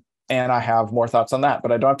 And I have more thoughts on that,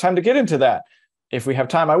 but I don't have time to get into that. If we have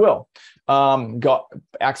time, I will.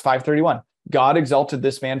 Acts 5:31. God exalted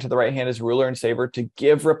this man to the right hand as ruler and savior to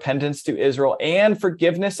give repentance to Israel and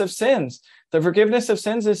forgiveness of sins. The forgiveness of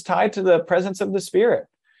sins is tied to the presence of the Spirit.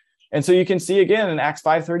 And so you can see again in Acts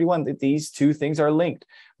 5:31 that these two things are linked.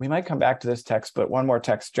 We might come back to this text, but one more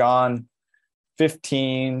text, John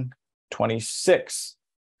 15:26.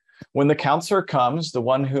 When the counselor comes, the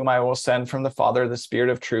one whom I will send from the Father, the Spirit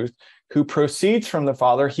of truth, who proceeds from the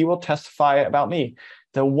Father, he will testify about me.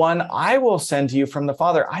 The one I will send to you from the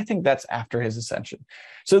Father, I think that's after his ascension.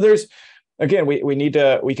 So there's, again,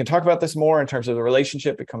 we can talk about this more in terms of the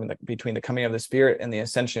relationship between the coming of the Spirit and the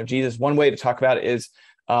ascension of Jesus. One way to talk about it is,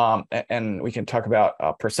 and we can talk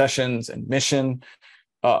about processions and mission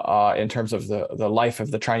in terms of the life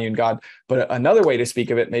of the triune God. But another way to speak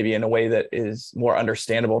of it, maybe in a way that is more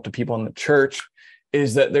understandable to people in the church,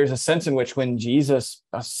 is that there's a sense in which when Jesus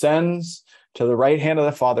ascends to the right hand of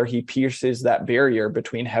the Father, he pierces that barrier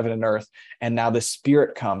between heaven and earth. And now the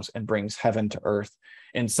Spirit comes and brings heaven to earth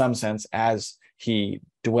in some sense as he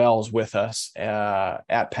dwells with us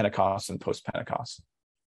at Pentecost and post-Pentecost.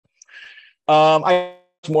 I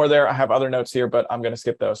have more there. I have other notes here, but I'm going to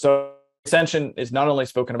skip those. So ascension is not only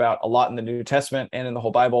spoken about a lot in the New Testament and in the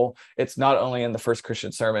whole Bible. It's not only in the first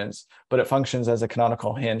Christian sermons, but it functions as a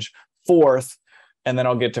canonical hinge. Fourth, and then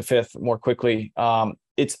I'll get to fifth more quickly.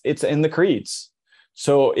 It's in the creeds.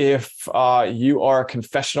 So if you are a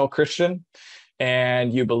confessional Christian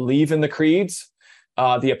and you believe in the creeds,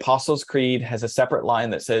 the Apostles' Creed has a separate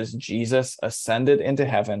line that says Jesus ascended into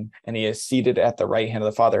heaven and he is seated at the right hand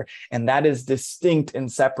of the Father. And that is distinct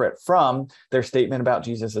and separate from their statement about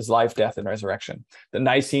Jesus' life, death, and resurrection. The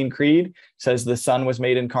Nicene Creed says the Son was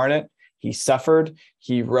made incarnate. He suffered.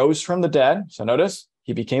 He rose from the dead. So notice,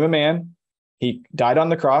 he became a man. He died on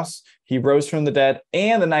the cross. He rose from the dead.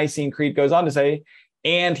 And the Nicene Creed goes on to say,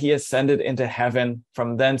 and he ascended into heaven.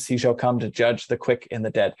 From thence he shall come to judge the quick and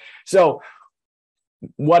the dead. So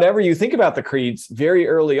whatever you think about the creeds, very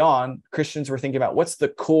early on, Christians were thinking about what's the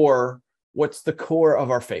core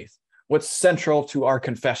of our faith? What's central to our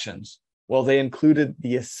confessions? Well, they included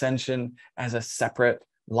the ascension as a separate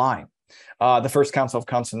line. The First Council of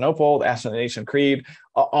Constantinople, the Athanasian Creed,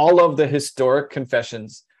 all of the historic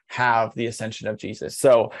confessions have the ascension of Jesus.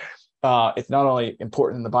 So it's not only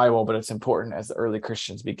important in the Bible, but it's important as the early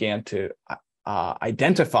Christians began to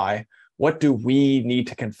identify what do we need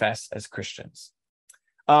to confess as Christians.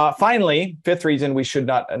 Finally, fifth reason we should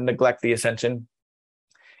not neglect the ascension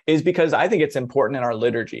is because I think it's important in our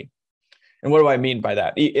liturgy. And what do I mean by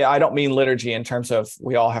that? I don't mean liturgy in terms of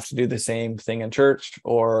we all have to do the same thing in church,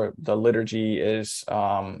 or the liturgy is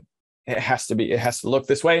it has to look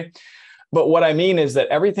this way. But what I mean is that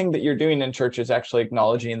everything that you're doing in church is actually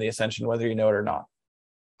acknowledging the ascension, whether you know it or not.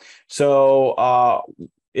 So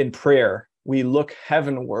in prayer, we look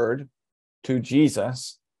heavenward to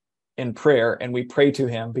Jesus in prayer, and we pray to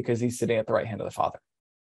him because he's sitting at the right hand of the Father.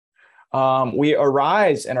 We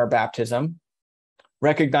arise in our baptism,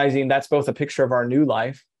 recognizing that's both a picture of our new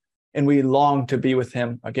life, and we long to be with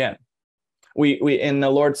him again. We in the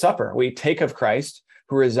Lord's Supper, we take of Christ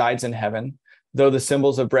who resides in heaven, through the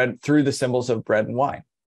symbols of bread and wine.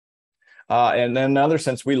 And in another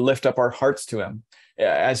sense, we lift up our hearts to him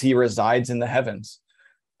as he resides in the heavens,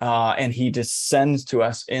 and he descends to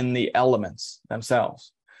us in the elements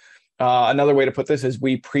themselves. Another way to put this is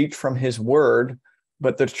we preach from his word,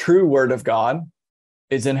 but the true word of God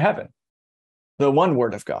is in heaven, the one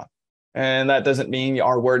word of God. And that doesn't mean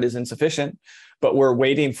our word is insufficient, but we're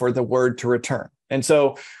waiting for the word to return. And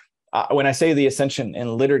so when I say the ascension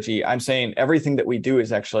in liturgy, I'm saying everything that we do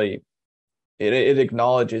is actually, it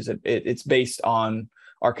acknowledges it. It's based on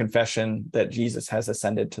our confession that Jesus has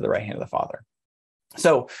ascended to the right hand of the Father.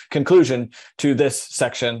 So conclusion to this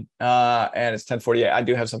section, and it's 10:48. I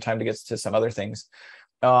do have some time to get to some other things.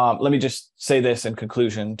 Let me just say this in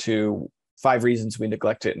conclusion to 5 reasons we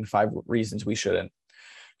neglect it and 5 reasons we shouldn't.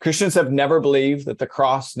 Christians have never believed that the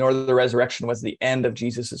cross nor the resurrection was the end of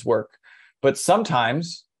Jesus's work, but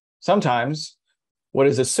sometimes what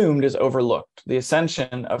is assumed is overlooked. The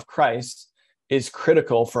ascension of Christ is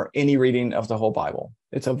critical for any reading of the whole Bible.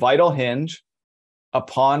 It's a vital hinge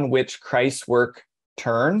upon which Christ's work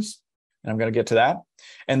turns, and I'm going to get to that.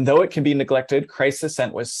 And though it can be neglected, Christ's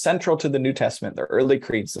ascent was central to the New Testament, the early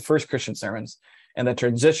creeds, the first Christian sermons, and the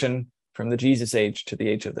transition from the Jesus age to the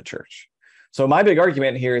age of the church. So my big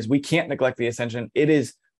argument here is we can't neglect the ascension. It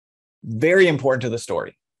is very important to the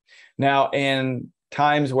story. Now, in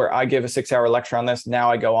times where I give a 6-hour lecture on this,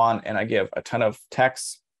 now I go on and I give a ton of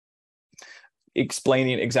texts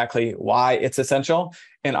explaining exactly why it's essential.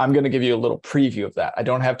 And I'm going to give you a little preview of that. I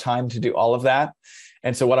don't have time to do all of that.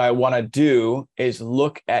 And so what I want to do is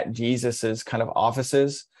look at Jesus's kind of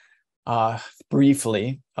offices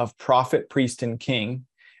briefly of prophet, priest, and king,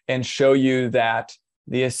 and show you that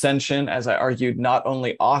the ascension, as I argued, not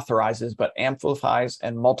only authorizes, but amplifies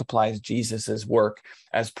and multiplies Jesus's work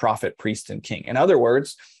as prophet, priest, and king. In other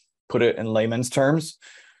words, put it in layman's terms,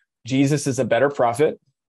 Jesus is a better prophet,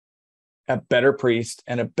 a better priest,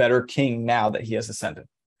 and a better king now that he has ascended.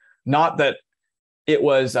 Not that it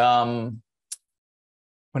was, when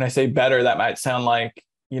I say better, that might sound like,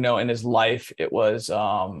 in his life, it was,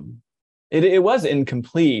 it was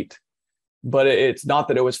incomplete, but it's not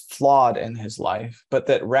that it was flawed in his life, but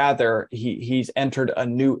that rather he's entered a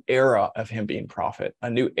new era of him being prophet, a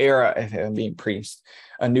new era of him being priest,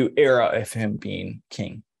 a new era of him being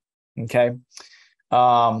king. Okay.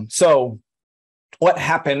 So what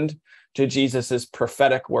happened to Jesus's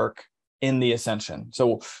prophetic work in the ascension?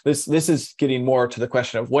 So this is getting more to the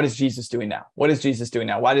question of what is Jesus doing now? What is Jesus doing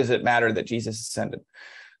now? Why does it matter that Jesus ascended?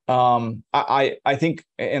 I think,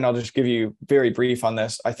 and I'll just give you very brief on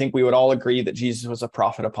this, I think we would all agree that Jesus was a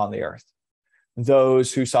prophet upon the earth.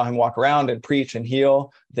 Those who saw him walk around and preach and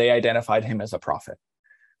heal, they identified him as a prophet.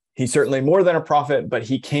 He's certainly more than a prophet, but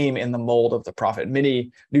he came in the mold of the prophet.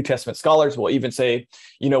 Many New Testament scholars will even say,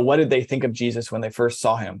 what did they think of Jesus when they first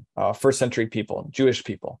saw him? First century people, Jewish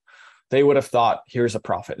people, they would have thought, here's a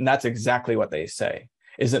prophet. And that's exactly what they say.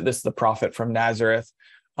 Isn't this the prophet from Nazareth?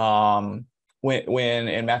 When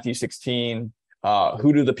in Matthew 16,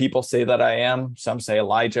 who do the people say that I am? Some say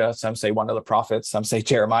Elijah, some say one of the prophets, some say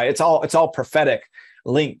Jeremiah. It's all prophetic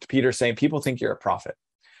linked. Peter saying, people think you're a prophet.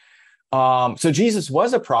 So Jesus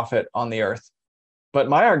was a prophet on the earth, but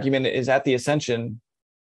my argument is at the ascension,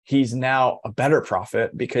 he's now a better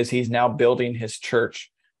prophet because he's now building his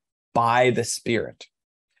church by the Spirit.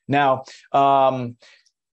 Now,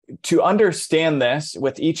 to understand this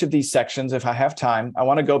with each of these sections, if I have time, I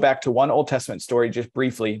want to go back to one Old Testament story just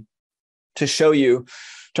briefly to show you,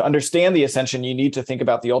 to understand the ascension, you need to think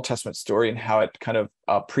about the Old Testament story and how it kind of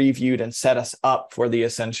previewed and set us up for the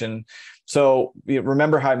ascension. So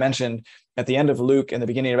remember how I mentioned at the end of Luke and the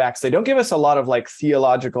beginning of Acts, they don't give us a lot of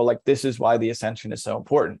theological, this is why the ascension is so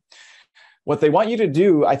important. What they want you to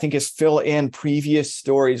do, I think, is fill in previous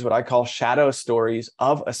stories, what I call shadow stories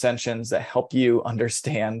of ascensions that help you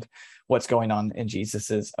understand what's going on in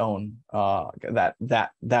Jesus's own that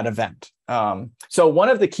event. So one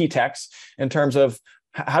of the key texts in terms of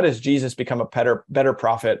how does Jesus become a better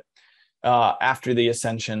prophet after the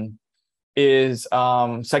ascension is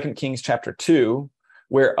 2 Kings chapter 2,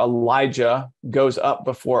 where Elijah goes up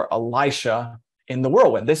before Elisha in the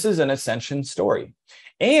whirlwind. This is an ascension story.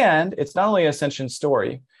 And it's not only an ascension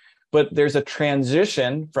story, but there's a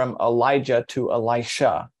transition from Elijah to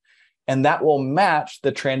Elisha. And that will match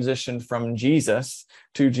the transition from Jesus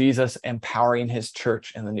to Jesus empowering his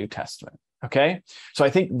church in the New Testament. Okay? So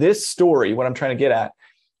I think this story, what I'm trying to get at,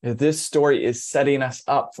 is this story is setting us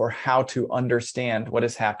up for how to understand what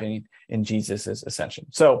is happening in Jesus's ascension.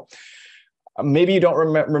 So maybe you don't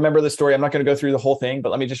remember the story. I'm not going to go through the whole thing, but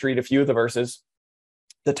let me just read a few of the verses.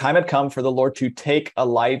 The time had come for the Lord to take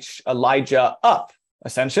Elijah up,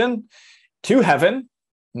 ascension, to heaven,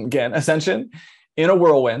 again, ascension, in a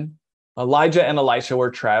whirlwind. Elijah and Elisha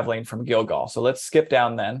were traveling from Gilgal. So let's skip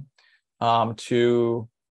down then to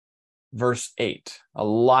verse 8.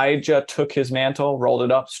 Elijah took his mantle, rolled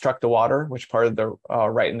it up, struck the water, which parted the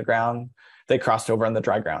right in the ground. They crossed over on the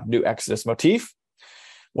dry ground. New Exodus motif.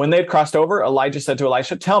 When they had crossed over, Elijah said to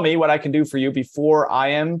Elisha, "Tell me what I can do for you before I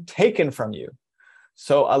am taken from you."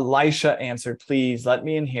 So Elisha answered, "Please let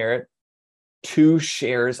me inherit 2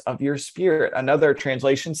 shares of your spirit." Another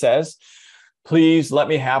translation says, "Please let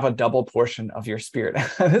me have a double portion of your spirit."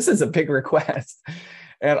 This is a big request.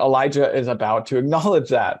 And Elijah is about to acknowledge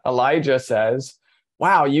that. Elijah says,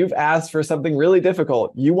 "Wow, you've asked for something really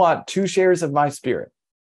difficult. You want 2 shares of my spirit."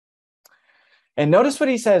 And notice what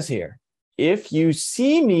he says here. "If you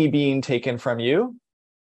see me being taken from you,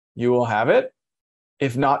 you will have it.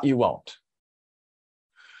 If not, you won't."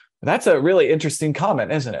 That's a really interesting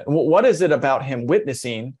comment, isn't it? What is it about him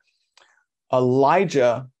witnessing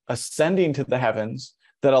Elijah ascending to the heavens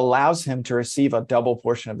that allows him to receive a double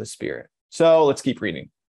portion of the Spirit? So let's keep reading.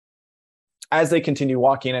 As they continue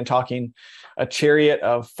walking and talking, a chariot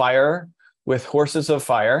of fire with horses of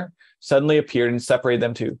fire suddenly appeared and separated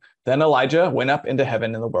them two. Then Elijah went up into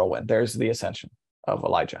heaven in the whirlwind. There's the ascension of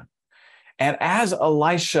Elijah. And as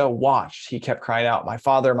Elisha watched, he kept crying out, my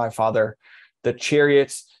father, the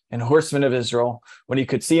chariots and horsemen of Israel. When he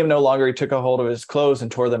could see him no longer, he took a hold of his clothes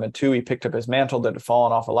and tore them in two. He picked up his mantle that had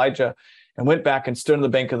fallen off Elijah and went back and stood on the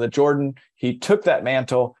bank of the Jordan. He took that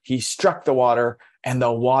mantle, he struck the water, and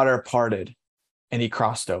the water parted, and he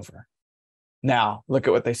crossed over. Now, look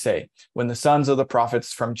at what they say. When the sons of the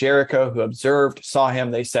prophets from Jericho who observed saw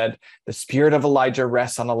him, they said, the spirit of Elijah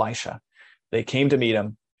rests on Elisha. They came to meet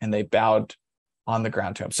him, and they bowed on the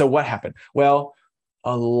ground to him. So what happened? Well,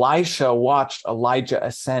 Elisha watched Elijah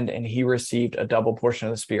ascend, and he received a double portion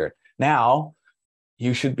of the Spirit. Now,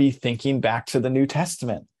 you should be thinking back to the New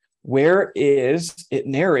Testament. Where is it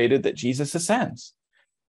narrated that Jesus ascends?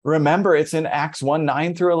 Remember, it's in Acts 1,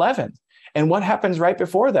 9 through 11. And what happens right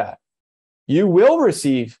before that? You will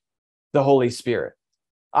receive the Holy Spirit.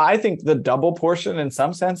 I think the double portion, in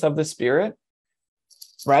some sense, of the Spirit,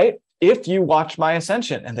 right? If you watch my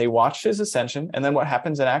ascension, and they watched his ascension, and then what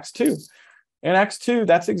happens in Acts 2? In Acts 2,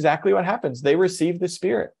 that's exactly what happens. They received the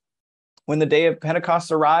Spirit. When the day of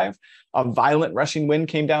Pentecost arrived, a violent rushing wind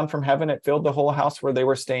came down from heaven. It filled the whole house where they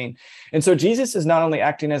were staying. And so Jesus is not only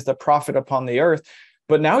acting as the prophet upon the earth,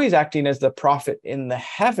 but now he's acting as the prophet in the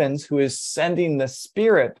heavens who is sending the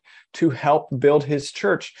Spirit to help build his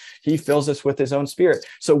church. He fills us with his own Spirit.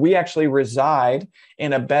 So we actually reside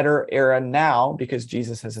in a better era now because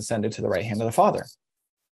Jesus has ascended to the right hand of the Father.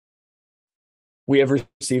 We have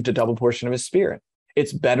received a double portion of his Spirit.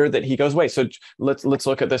 It's better that he goes away. So let's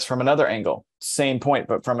look at this from another angle. Same point,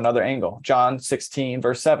 but from another angle. John 16,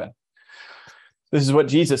 verse 7. This is what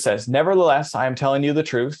Jesus says. Nevertheless, I am telling you the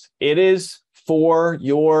truth. It is for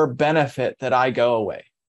your benefit that I go away.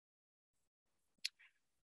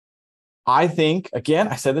 I think, again,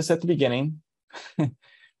 I said this at the beginning,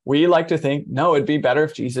 we like to think, no, it'd be better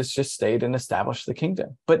if Jesus just stayed and established the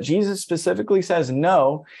kingdom. But Jesus specifically says,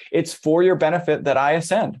 no, it's for your benefit that I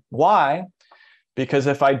ascend. Why? Because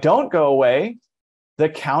if I don't go away, the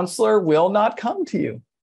counselor will not come to you.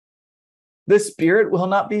 The Spirit will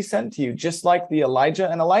not be sent to you. Just like the Elijah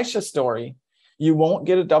and Elisha story, you won't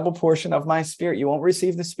get a double portion of my Spirit. You won't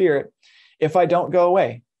receive the Spirit if I don't go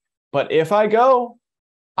away. But if I go,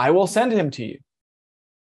 I will send him to you.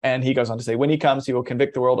 And he goes on to say, when he comes, he will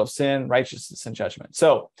convict the world of sin, righteousness, and judgment.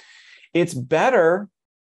 So it's better.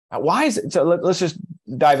 Why is it? So let's just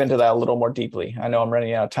dive into that a little more deeply. I know I'm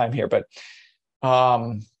running out of time here, but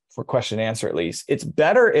for question and answer, at least, it's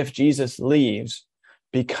better if Jesus leaves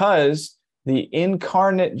because the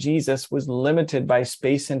incarnate Jesus was limited by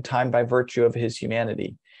space and time by virtue of his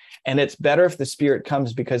humanity. And it's better if the Spirit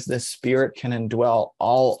comes because the Spirit can indwell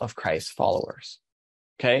all of Christ's followers.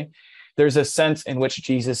 Okay? There's a sense in which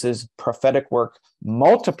Jesus's prophetic work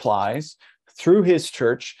multiplies through his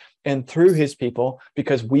church and through his people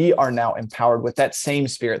because we are now empowered with that same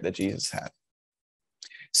Spirit that Jesus had.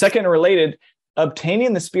 Second, related,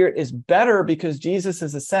 obtaining the Spirit is better because Jesus'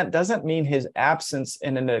 ascent doesn't mean his absence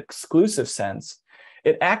in an exclusive sense.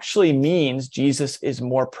 It actually means Jesus is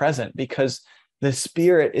more present because the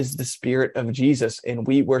Spirit is the Spirit of Jesus, and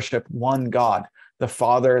we worship one God, the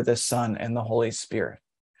Father, the Son, and the Holy Spirit.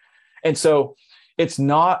 And so it's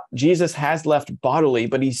not, Jesus has left bodily,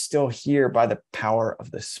 but he's still here by the power of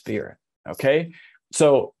the Spirit, okay?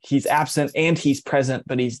 So he's absent and he's present,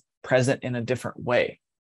 but he's present in a different way.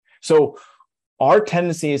 So our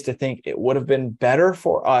tendency is to think it would have been better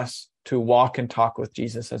for us to walk and talk with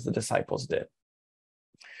Jesus as the disciples did.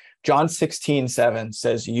 John 16:7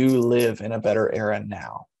 says, you live in a better era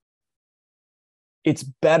now. It's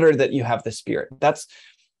better that you have the Spirit.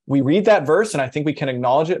 We read that verse and I think we can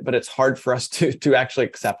acknowledge it, but it's hard for us to actually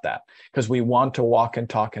accept that because we want to walk and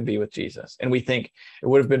talk and be with Jesus. And we think it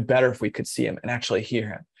would have been better if we could see him and actually hear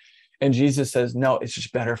him. And Jesus says, no, it's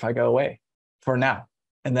just better if I go away for now,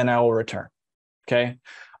 and then I will return. Okay.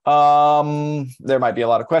 There might be a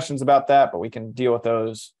lot of questions about that, but we can deal with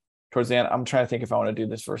those towards the end. I'm trying to think if I want to do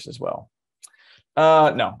this verse as well.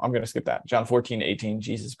 No, I'm going to skip that. John 14:18,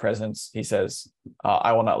 Jesus' presence. He says,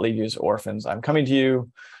 I will not leave you as orphans. I'm coming to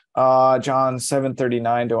you. John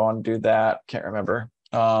 7:39. Do I want to do that? Can't remember.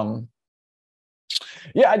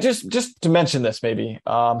 Yeah, just to mention this, maybe.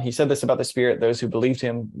 He said this about the Spirit. Those who believed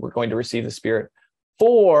him were going to receive the Spirit,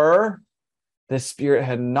 for the Spirit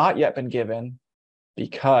had not yet been given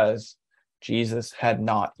because Jesus had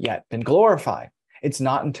not yet been glorified. It's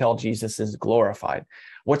not until Jesus is glorified.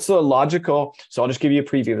 What's the logical, so I'll just give you a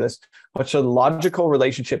preview of this. What's the logical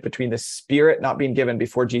relationship between the Spirit not being given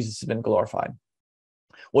before Jesus has been glorified?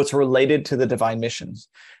 What's related to the divine missions?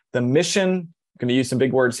 The mission, I'm going to use some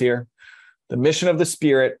big words here. The mission of the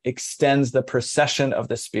Spirit extends the procession of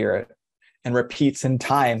the Spirit and repeats in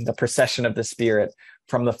time the procession of the Spirit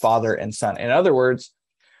from the Father and Son. In other words,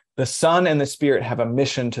 the Son and the Spirit have a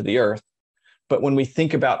mission to the earth. But when we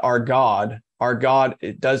think about our God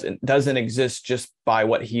it doesn't exist just by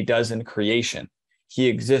what he does in creation. He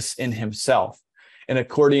exists in himself. And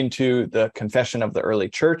according to the confession of the early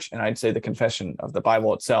church, and I'd say the confession of the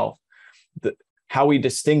Bible itself, how we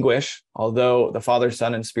distinguish, although the Father,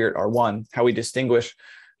 Son, and Spirit are one, how we distinguish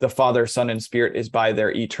the Father, Son, and Spirit is by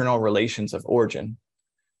their eternal relations of origin,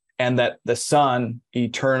 and that the Son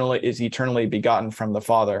is eternally begotten from the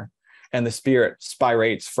Father, and the Spirit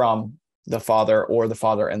spirates from the Father or the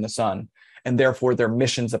Father and the Son. And therefore, their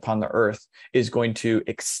missions upon the earth is going to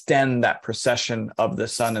extend that procession of the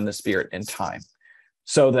Son and the Spirit in time.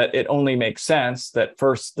 So that it only makes sense that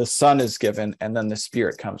first the Son is given and then the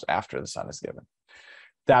Spirit comes after the Son is given.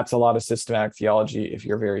 That's a lot of systematic theology. If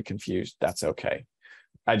you're very confused, that's okay.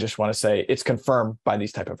 I just want to say it's confirmed by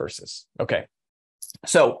these type of verses. Okay.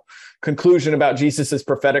 So conclusion about Jesus's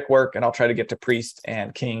prophetic work, and I'll try to get to priest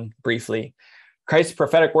and king briefly. Christ's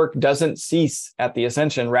prophetic work doesn't cease at the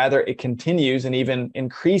ascension. Rather, it continues and even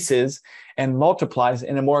increases and multiplies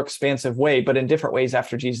in a more expansive way, but in different ways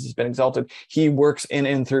after Jesus has been exalted. He works in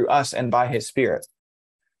and through us and by his Spirit.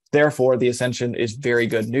 Therefore, the ascension is very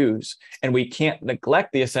good news. And we can't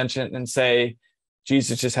neglect the ascension and say,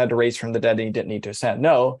 Jesus just had to raise from the dead and he didn't need to ascend.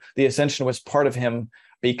 No, the ascension was part of him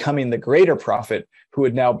becoming the greater prophet who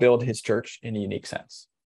would now build his church in a unique sense.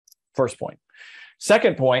 First point.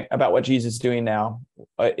 Second point about what Jesus is doing now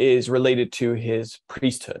is related to his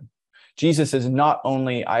priesthood. Jesus is not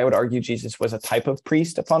only, I would argue Jesus was a type of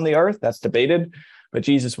priest upon the earth, that's debated, but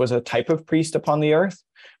Jesus was a type of priest upon the earth,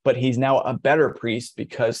 but he's now a better priest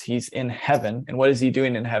because he's in heaven. And what is he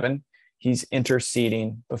doing in heaven? He's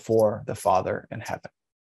interceding before the Father in heaven.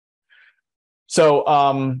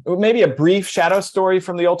 So maybe a brief shadow story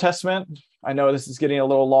from the Old Testament. I know this is getting a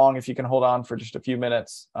little long. If you can hold on for just a few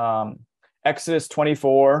minutes. Exodus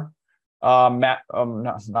 24, not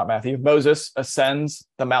Matthew, Moses ascends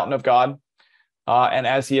the mountain of God. And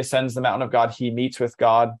as he ascends the mountain of God, he meets with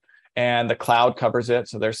God and the cloud covers it.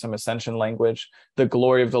 So there's some ascension language. The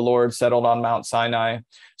glory of the Lord settled on Mount Sinai.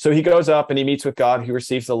 So he goes up and he meets with God. He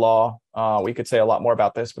receives the law. We could say a lot more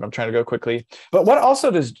about this, but I'm trying to go quickly. But what also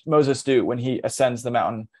does Moses do when he ascends the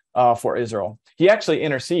mountain for Israel? He actually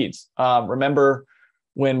intercedes. Remember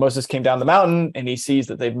when Moses came down the mountain and he sees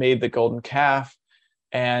that they've made the golden calf.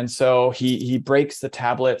 And so he breaks the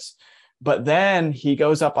tablets, but then he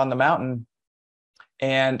goes up on the mountain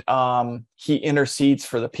and he intercedes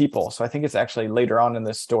for the people. So I think it's actually later on in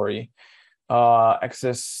this story,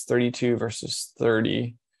 Exodus 32 verses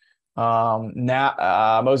 30.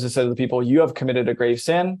 Moses said to the people, "You have committed a grave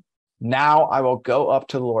sin. Now I will go up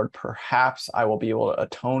to the Lord. Perhaps I will be able to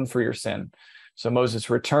atone for your sin." So Moses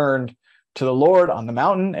returned to the Lord on the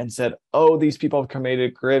mountain and said, "Oh, these people have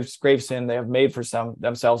committed grave sin. They have made for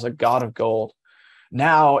themselves a god of gold.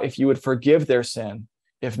 Now, if you would forgive their sin,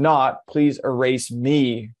 if not, please erase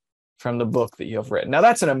me from the book that you have written." Now,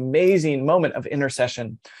 that's an amazing moment of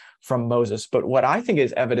intercession from Moses. But what I think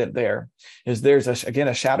is evident there is there's, again,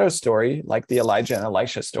 a shadow story like the Elijah and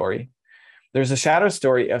Elisha story. There's a shadow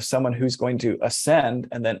story of someone who's going to ascend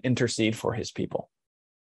and then intercede for his people.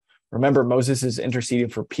 Remember, Moses is interceding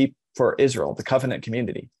for Israel, the covenant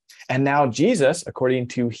community. And now Jesus, according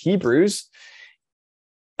to Hebrews,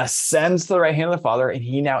 ascends to the right hand of the Father, and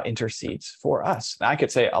he now intercedes for us. Now, I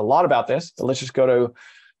could say a lot about this, but let's just go to,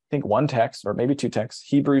 I think, one text or maybe two texts.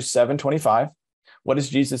 Hebrews 7:25. What is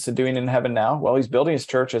Jesus doing in heaven now? Well, he's building his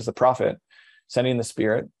church as the prophet, sending the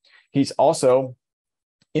Spirit. He's also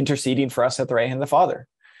interceding for us at the right hand of the Father.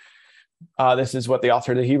 This is what the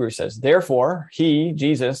author of the Hebrews says. Therefore, he,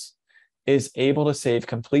 Jesus, is able to save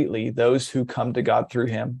completely those who come to God through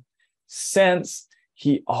him, since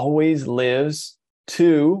he always lives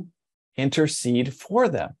to intercede for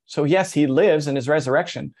them. So yes, he lives in his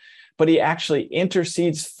resurrection, but he actually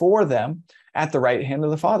intercedes for them at the right hand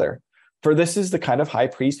of the Father. For this is the kind of high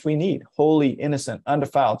priest we need: holy, innocent,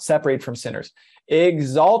 undefiled, separated from sinners,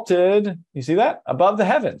 exalted, you see that, above the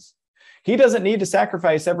heavens. He doesn't need to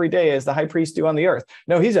sacrifice every day as the high priests do on the earth.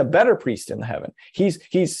 No, he's a better priest in the heaven.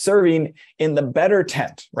 He's serving in the better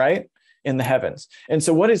tent, right, in the heavens. And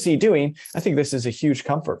so what is he doing? I think this is a huge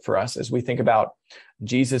comfort for us as we think about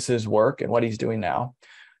Jesus's work and what he's doing now.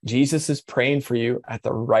 Jesus is praying for you at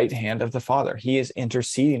the right hand of the Father. He is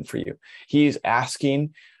interceding for you. He is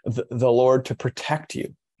asking the Lord to protect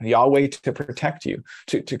you, Yahweh to protect you,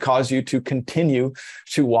 to cause you to continue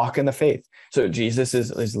to walk in the faith. So Jesus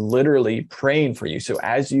is literally praying for you. So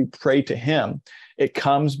as you pray to him, it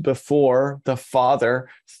comes before the Father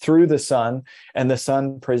through the Son, and the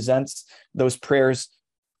Son presents those prayers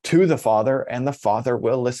to the Father, and the Father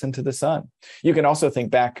will listen to the Son. You can also think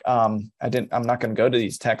back, I'm not going to go to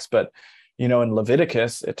these texts, but in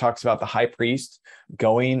Leviticus, it talks about the high priest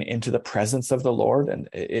going into the presence of the Lord, and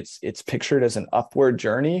it's pictured as an upward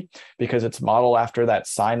journey because it's modeled after that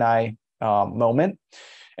Sinai moment.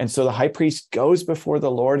 And so the high priest goes before the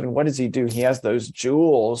Lord, and what does he do? He has those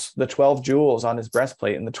jewels, the 12 jewels on his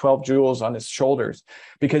breastplate and the 12 jewels on his shoulders,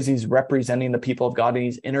 because he's representing the people of God, and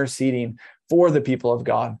he's interceding for the people of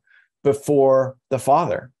God before the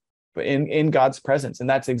Father, in God's presence. And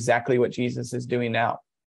that's exactly what Jesus is doing now.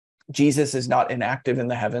 Jesus is not inactive in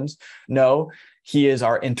the heavens. No, he is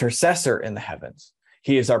our intercessor in the heavens.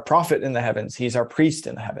 He is our prophet in the heavens. He's our priest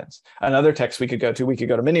in the heavens. Another text we could go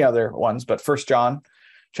to many other ones, but 1 John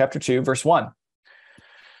chapter 2, verse 1.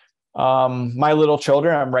 My little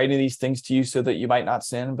children, I'm writing these things to you so that you might not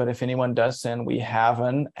sin. But if anyone does sin, we have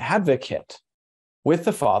an advocate with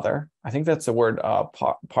the Father. I think that's the word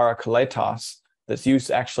parakletos that's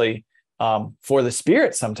used actually for the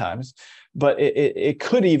Spirit sometimes. But it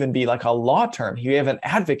could even be like a law term. You have an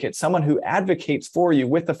advocate, someone who advocates for you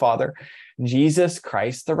with the Father, Jesus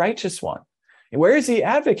Christ, the righteous one. And where is he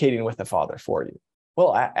advocating with the Father for you?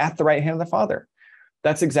 Well, at the right hand of the Father.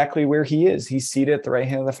 That's exactly where he is. He's seated at the right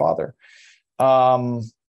hand of the Father. I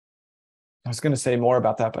was going to say more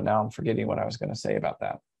about that, but now I'm forgetting what I was going to say about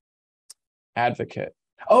that. Advocate.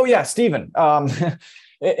 Oh, yeah, Stephen.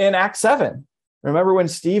 In Acts 7. Remember when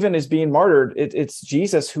Stephen is being martyred, it's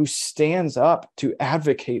Jesus who stands up to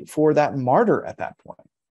advocate for that martyr at that point.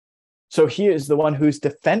 So he is the one who's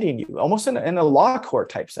defending you, almost in a law court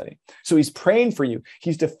type setting. So he's praying for you.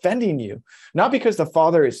 He's defending you, not because the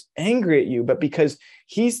Father is angry at you, but because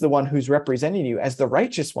he's the one who's representing you as the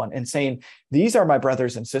righteous one and saying, these are my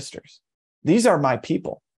brothers and sisters. These are my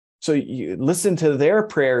people. So you listen to their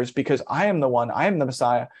prayers, because I am the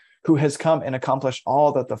Messiah who has come and accomplished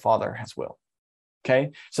all that the Father has willed.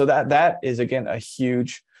 Okay, so that is, again, a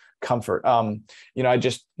huge comfort. I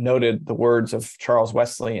just noted the words of Charles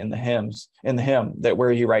Wesley in the hymn that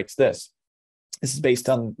where he writes this. This is based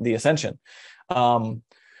on the Ascension.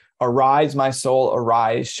 Arise, my soul,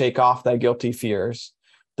 arise, shake off thy guilty fears.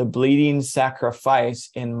 The bleeding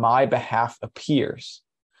sacrifice in my behalf appears.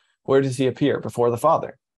 Where does he appear? Before the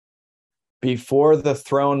Father. Before the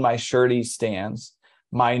throne my surety stands.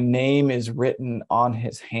 My name is written on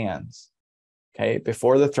his hands. Okay,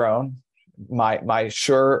 before the throne, my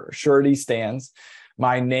surety stands.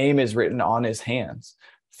 My name is written on his hands.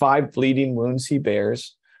 5 bleeding wounds he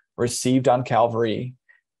bears, received on Calvary.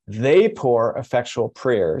 They pour effectual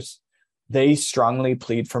prayers. They strongly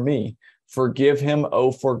plead for me. Forgive him,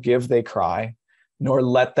 oh, forgive, they cry, nor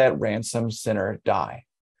let that ransomed sinner die.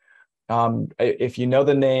 If you know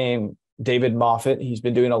the name David Moffat, he's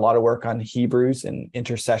been doing a lot of work on Hebrews and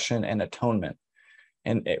intercession and atonement.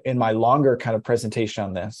 And in my longer kind of presentation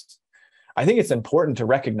on this, I think it's important to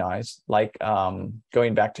recognize, like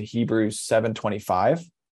going back to Hebrews 7:25,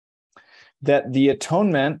 that the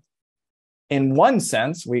atonement, in one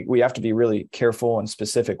sense, we have to be really careful and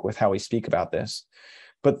specific with how we speak about this,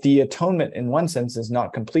 but the atonement in one sense is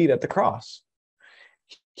not complete at the cross.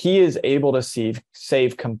 He is able to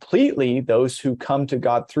save completely those who come to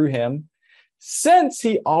God through him, since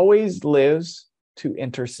he always lives to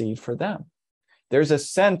intercede for them. There's a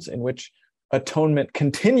sense in which atonement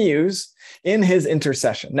continues in his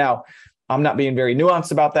intercession. Now, I'm not being very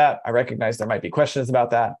nuanced about that. I recognize there might be questions about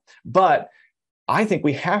that, but I think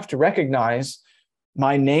we have to recognize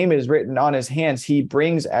my name is written on his hands. He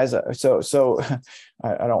brings so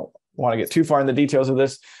I don't want to get too far in the details of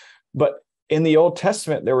this, but in the Old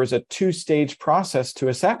Testament, there was a 2-stage process to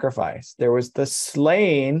a sacrifice. There was the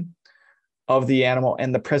slaying of the animal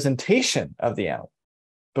and the presentation of the animal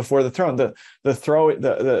before the throne,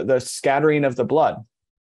 the scattering of the blood.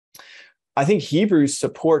 I think Hebrews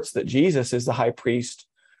supports that Jesus is the high priest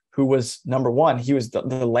who was, number one, he was the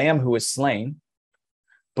lamb who was slain,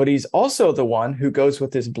 but he's also the one who goes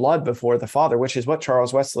with his blood before the Father, which is what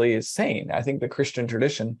Charles Wesley is saying. I think the Christian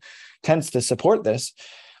tradition tends to support this,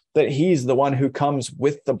 that he's the one who comes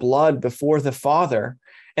with the blood before the Father,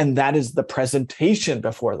 and that is the presentation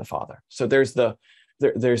before the Father. So there's the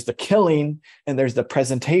killing and there's the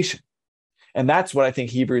presentation. And that's what I think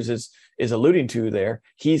Hebrews is alluding to there.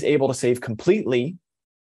 He's able to save completely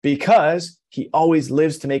because he always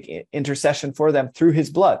lives to make intercession for them through his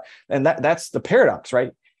blood. And that's the paradox,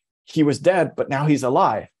 right? He was dead, but now he's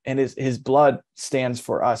alive, and his blood stands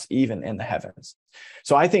for us even in the heavens.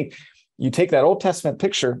 So I think you take that Old Testament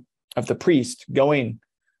picture of the priest going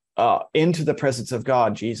into the presence of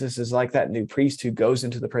God. Jesus is like that new priest who goes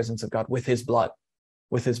into the presence of God with his blood,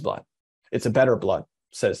 It's a better blood,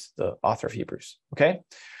 says the author of Hebrews. Okay.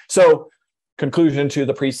 So conclusion to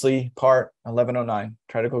the priestly part, 1109,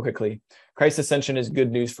 try to go quickly. Christ's ascension is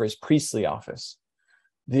good news for his priestly office.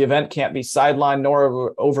 The event can't be sidelined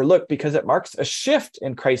nor overlooked because it marks a shift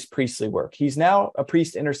in Christ's priestly work. He's now a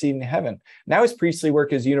priest interceding in heaven. Now his priestly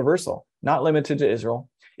work is universal, not limited to Israel.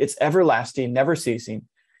 It's everlasting, never ceasing.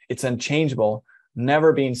 It's unchangeable,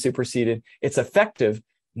 never being superseded. It's effective,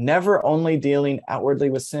 never only dealing outwardly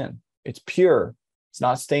with sin. It's pure. It's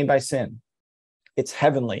not stained by sin. It's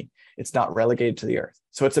heavenly. It's not relegated to the earth.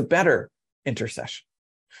 So it's a better intercession.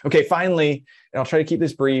 Okay, finally, and I'll try to keep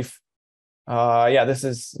this brief. This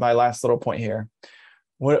is my last little point here.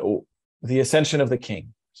 The ascension of the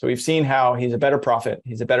king. So we've seen how he's a better prophet,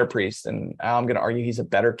 he's a better priest, and I'm going to argue he's a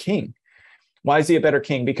better king. Why is he a better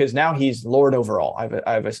king? Because now he's Lord over all.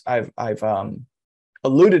 I've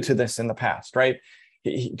alluded to this in the past, right?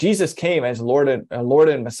 Jesus came as Lord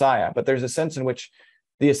and Messiah, but there's a sense in which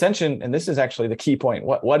the ascension, and this is actually the key point.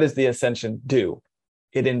 What does the ascension do?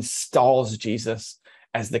 It installs Jesus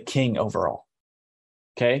as the king over all.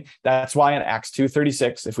 Okay, that's why in Acts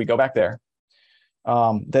 2:36, if we go back there,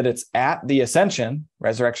 that it's at the ascension,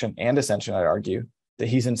 resurrection and ascension, I'd argue, that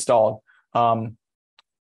he's installed.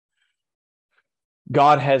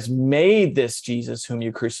 God has made this Jesus whom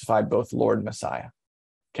you crucified both Lord and Messiah.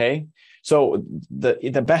 Okay, so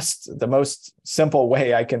the most simple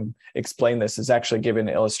way I can explain this is actually giving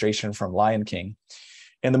an illustration from Lion King.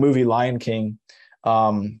 In the movie Lion King,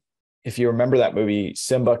 if you remember that movie,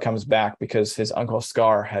 Simba comes back because his uncle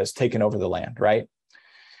Scar has taken over the land, right?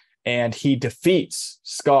 And he defeats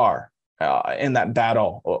Scar in that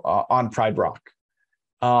battle on Pride Rock.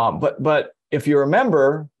 But if you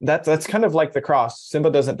remember, that's kind of like the cross. Simba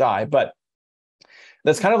doesn't die, but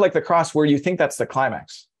that's kind of like the cross where you think that's the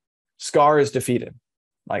climax. Scar is defeated.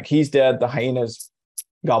 Like he's dead, the hyenas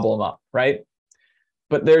gobble him up, right?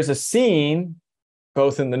 But there's a scene,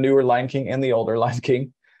 both in the newer Lion King and the older Lion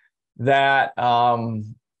King, that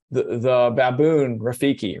the baboon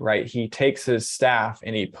Rafiki, right? He takes his staff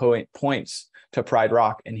and he points to Pride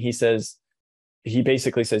Rock, and he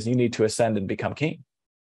basically says, you need to ascend and become king.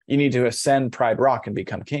 You need to ascend Pride Rock and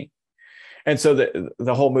become king. And so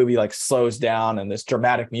the whole movie like slows down and this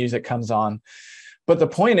dramatic music comes on. But the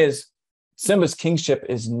point is, Simba's kingship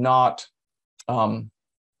is not,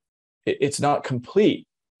 it's not complete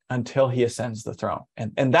until he ascends the throne.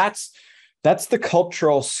 And that's the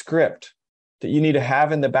cultural script that you need to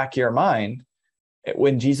have in the back of your mind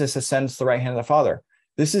when Jesus ascends to the right hand of the Father.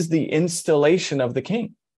 This is the installation of the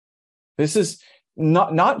king. This is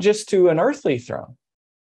not just to an earthly throne,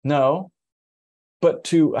 no, but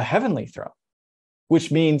to a heavenly throne,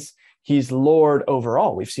 which means he's Lord over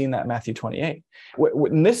all. We've seen that in Matthew 28.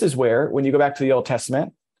 And this is where, when you go back to the Old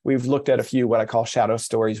Testament, we've looked at a few what I call shadow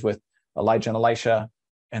stories with Elijah and Elisha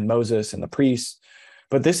and Moses and the priests.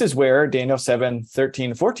 But this is where Daniel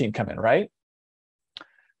 7:13-14 come in, right?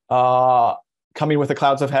 Coming with the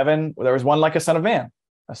clouds of heaven, there was one like a son of man,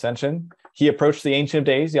 ascension. He approached the Ancient of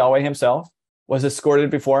Days, Yahweh himself, was escorted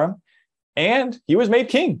before him, and he was made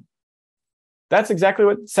king. That's exactly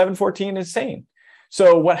what 7:14 is saying.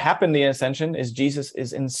 So what happened in the ascension is Jesus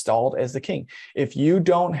is installed as the king. If you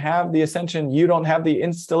don't have the ascension, you don't have the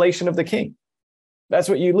installation of the king. That's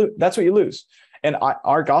what you lose. That's what you lose. And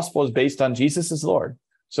our gospel is based on Jesus as Lord.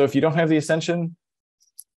 So if you don't have the ascension,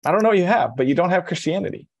 I don't know what you have, but you don't have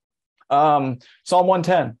Christianity. Psalm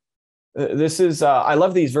 110. This is, I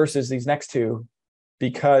love these verses, these next two,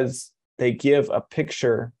 because they give a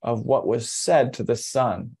picture of what was said to the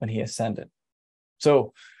Son when he ascended.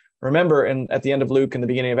 So remember, at the end of Luke and the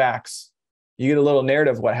beginning of Acts, you get a little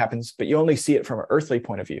narrative of what happens, but you only see it from an earthly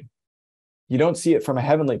point of view. You don't see it from a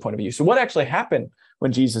heavenly point of view. So what actually happened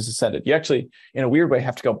when Jesus ascended? You actually, in a weird way,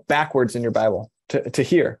 have to go backwards in your Bible to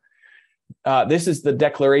hear. This is the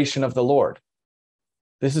declaration of the Lord.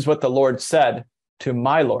 This is what the Lord said to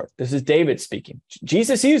my Lord. This is David speaking.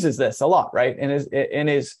 Jesus uses this a lot, right?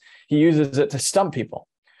 He uses it to stump people.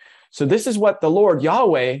 So this is what the Lord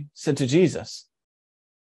Yahweh said to Jesus.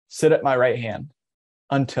 Sit at my right hand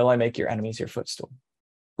until I make your enemies your footstool.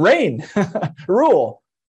 Reign, rule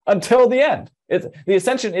until the end. The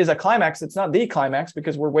ascension is a climax. It's not the climax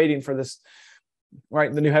because we're waiting for this,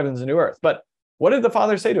 right? The new heavens and new earth. But what did the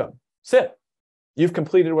Father say to him? Sit. You've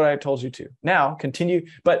completed what I told you to. Now continue,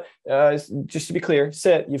 but just to be clear,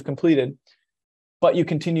 sit, you've completed, but you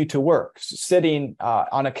continue to work. Sitting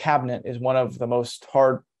on a cabinet is one of the most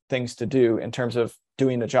hard things to do in terms of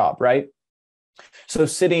doing the job, right? So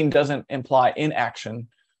sitting doesn't imply inaction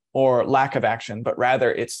or lack of action, but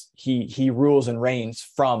rather it's he rules and reigns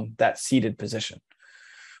from that seated position.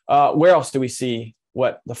 Where else do we see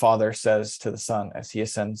what the Father says to the Son as he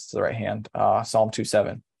ascends to the right hand? Psalm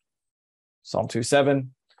 2:7. Psalm 2:7.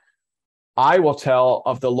 I will tell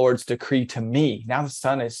of the Lord's decree to me. Now the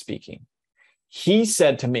Son is speaking. He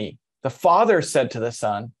said to me, the Father said to the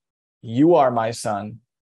Son, you are my Son.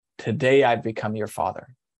 Today I've become your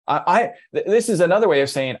Father. This is another way of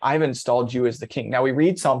saying I've installed you as the king. Now we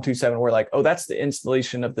read Psalm 2:7, we're like, oh, that's the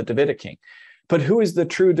installation of the Davidic king. But who is the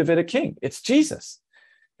true Davidic king? It's Jesus.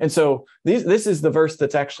 And so this is the verse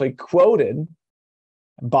that's actually quoted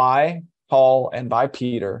by Paul and by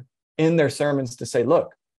Peter in their sermons to say,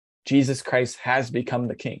 look, Jesus Christ has become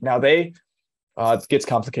the king. Now it gets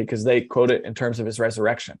complicated because they quote it in terms of his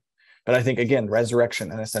resurrection. But I think, again,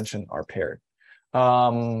 resurrection and ascension are paired.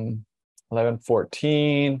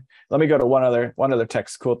 11:14. Let me go to one other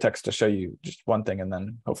text, cool text to show you just one thing, and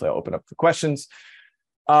then hopefully I'll open up for questions.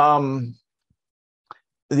 The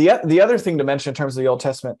other thing to mention in terms of the Old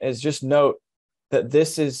Testament is just note that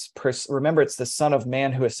this is, remember, it's the Son of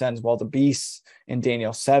Man who ascends, while the beasts in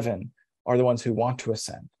Daniel 7 are the ones who want to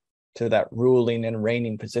ascend to that ruling and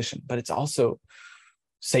reigning position. But it's also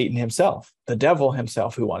Satan himself, the devil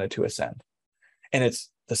himself, who wanted to ascend. And it's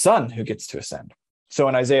the Son who gets to ascend. So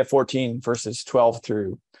in Isaiah 14, verses 12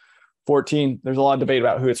 through 14, there's a lot of debate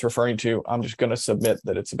about who it's referring to. I'm just going to submit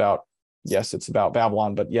that it's about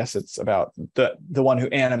Babylon, but yes, it's about the one who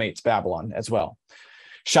animates Babylon as well.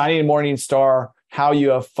 Shining morning star, how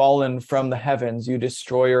you have fallen from the heavens, you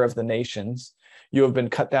destroyer of the nations. You have been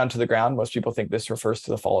cut down to the ground. Most people think this refers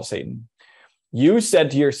to the fall of Satan. You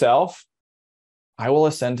said to yourself, I will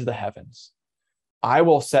ascend to the heavens. I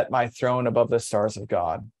will set my throne above the stars of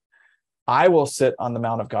God. I will sit on the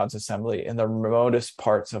mount of God's assembly in the remotest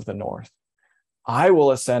parts of the north. I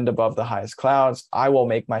will ascend above the highest clouds. I will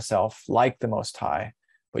make myself like the Most High,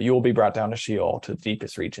 but you will be brought down to Sheol, to the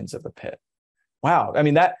deepest regions of the pit. Wow. I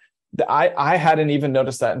mean, I hadn't even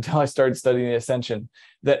noticed that until I started studying the ascension,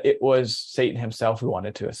 that it was Satan himself who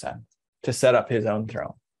wanted to ascend, to set up his own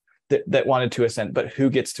throne, that wanted to ascend. But who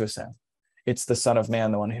gets to ascend? It's the Son of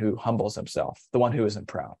Man, the one who humbles himself, the one who isn't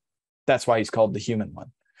proud. That's why he's called the human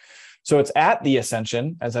one. So it's at the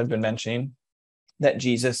ascension, as I've been mentioning, that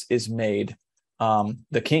Jesus is made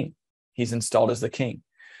the king. He's installed as the king.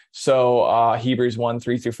 So Hebrews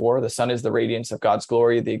 1:3-4, the Son is the radiance of God's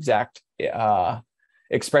glory, the exact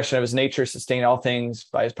expression of his nature, sustaining all things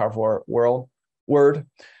by his powerful word.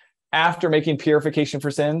 After making purification for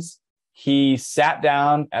sins, he sat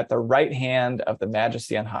down at the right hand of the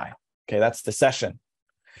Majesty on high. Okay, that's the session.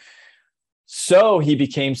 So he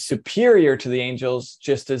became superior to the angels,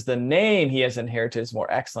 just as the name he has inherited is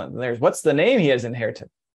more excellent than theirs. What's the name he has inherited?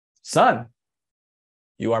 Son.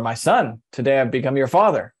 You are my son. Today I've become your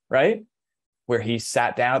father, right? Where he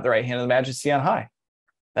sat down at the right hand of the Majesty on high.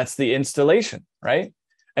 That's the installation, right?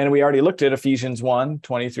 And we already looked at Ephesians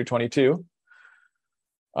 1:20-22.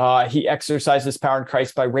 He exercised his power in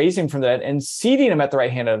Christ by raising him from the dead and seating him at the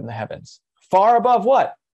right hand of the heavens. Far above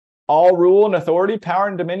what? All rule and authority, power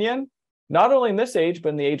and dominion, not only in this age, but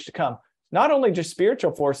in the age to come. Not only just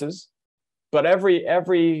spiritual forces, but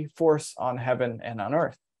every force on heaven and on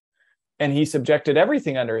earth. And he subjected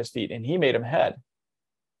everything under his feet, and he made him head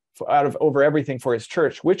over everything for his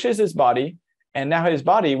church, which is his body. And now his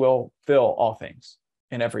body will fill all things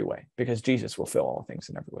in every way, because Jesus will fill all things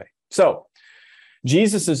in every way. So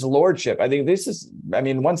Jesus's lordship, I think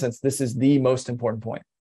in one sense, this is the most important point.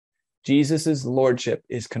 Jesus's lordship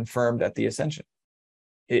is confirmed at the ascension.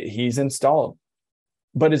 He's installed,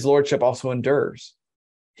 but his lordship also endures.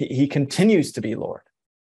 He continues to be Lord.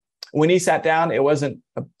 When he sat down, it wasn't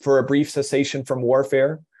for a brief cessation from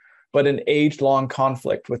warfare, but an age-long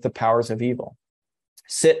conflict with the powers of evil.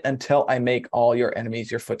 Sit until I make all your enemies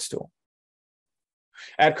your footstool.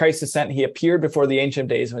 At Christ's ascent, he appeared before the Ancient of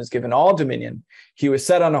Days and was given all dominion. He was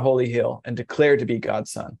set on a holy hill and declared to be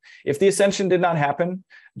God's son. If the ascension did not happen,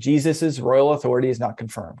 Jesus's royal authority is not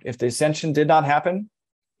confirmed. If the ascension did not happen,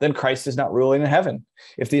 then Christ is not ruling in heaven.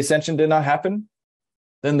 If the ascension did not happen,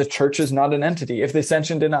 then the church is not an entity. If the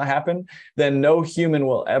ascension did not happen, then no human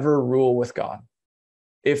will ever rule with God.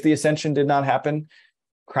 If the ascension did not happen,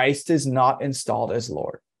 Christ is not installed as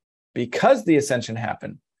Lord. Because the ascension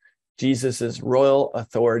happened, Jesus's royal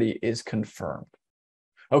authority is confirmed.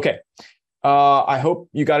 Okay, I hope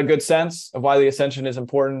you got a good sense of why the ascension is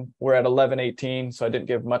important. We're at 11:18, so I didn't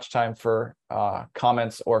give much time for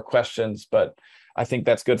comments or questions, but I think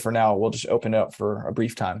that's good for now. We'll just open it up for a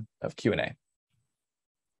brief time of Q&A.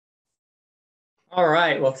 All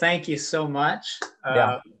right. Well, thank you so much.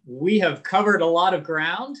 Yeah. We have covered a lot of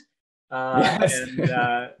ground. Yes.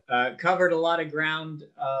 And covered a lot of ground,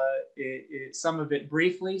 some of it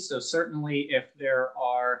briefly. So certainly if there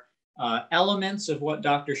are elements of what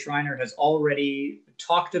Dr. Schreiner has already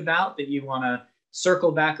talked about that you want to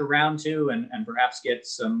circle back around to and perhaps get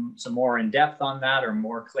some more in depth on that or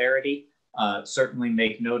more clarity, certainly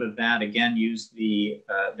make note of that. Again, use the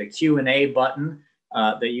Q&A button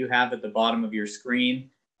that you have at the bottom of your screen.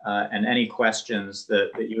 And any questions that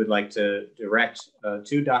you would like to direct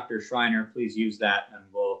to Dr. Schreiner, please use that,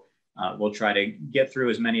 and we'll try to get through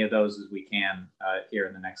as many of those as we can here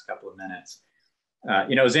in the next couple of minutes.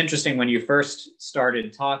 It was interesting when you first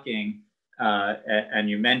started talking, and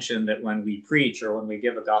you mentioned that when we preach or when we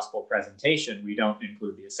give a gospel presentation, we don't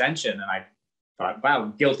include the ascension, and I thought, wow,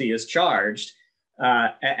 guilty as charged.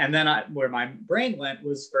 And then where my brain went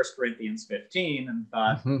was 1 Corinthians 15 and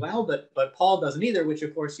thought, well, but Paul doesn't either, which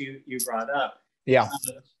of course you brought up. Yeah.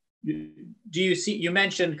 Do you see, you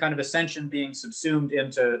mentioned kind of ascension being subsumed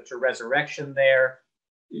into resurrection there.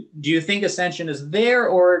 Do you think ascension is there,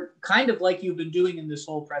 or kind of like you've been doing in this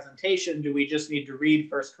whole presentation, do we just need to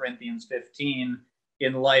read 1 Corinthians 15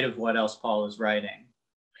 in light of what else Paul is writing?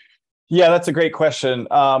 Yeah, that's a great question.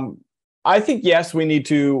 I think, yes, we need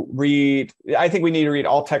to read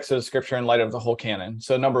all texts of Scripture in light of the whole canon.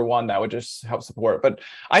 So number one, that would just help support. But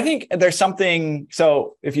I think there's something,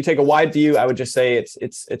 so if you take a wide view, I would just say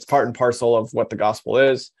it's part and parcel of what the gospel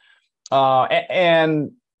is.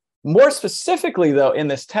 And more specifically, though, in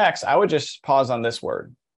this text, I would just pause on this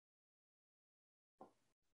word.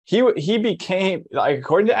 He became, like,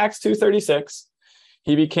 according to Acts 2:36,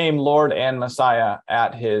 he became Lord and Messiah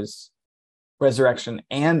at his resurrection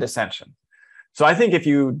and ascension. So I think if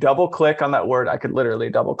you double click on that word, I could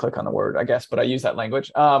literally double click on the word, I guess, but I use that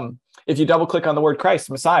language. If you double click on the word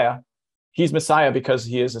Christ, Messiah, he's Messiah because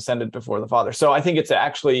he is ascended before the Father. So I think it's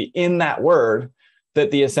actually in that word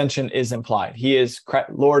that the ascension is implied. He is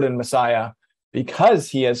Lord and Messiah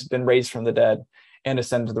because he has been raised from the dead and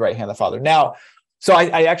ascended to the right hand of the Father. Now, so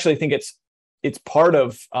I actually think it's part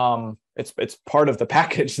of it's part of the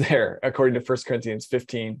package there, according to 1 Corinthians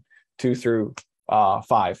 15. 2 through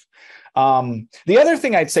 5. The other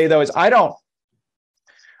thing I'd say, though, is I don't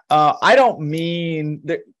mean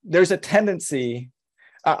that there's a tendency.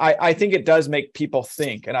 I think it does make people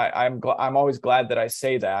think, and I'm always glad that I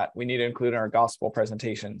say that. We need to include in our gospel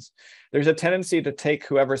presentations. There's a tendency to take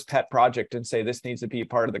whoever's pet project and say this needs to be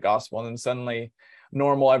part of the gospel, and then suddenly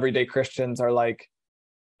normal everyday Christians are like,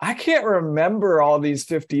 I can't remember all these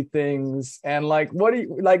 50 things, and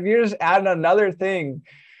you're just adding another thing.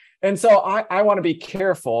 And so I want to be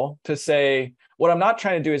careful to say, what I'm not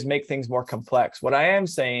trying to do is make things more complex. What I am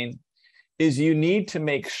saying is you need to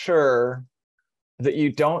make sure that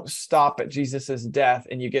you don't stop at Jesus's death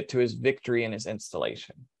and you get to his victory and his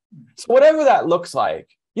installation. So whatever that looks like,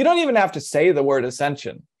 you don't even have to say the word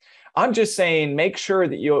ascension. I'm just saying, make sure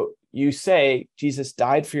that you say Jesus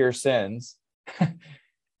died for your sins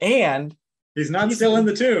and he's still in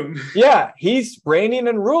the tomb. Yeah, he's reigning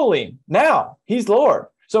and ruling. Now he's Lord.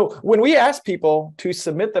 So when we ask people to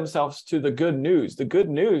submit themselves to the good news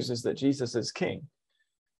is that Jesus is king.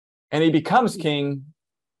 And he becomes king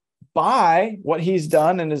by what he's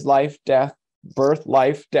done in his life, death, birth,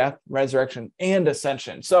 life, death, resurrection, and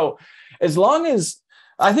ascension. So as long as,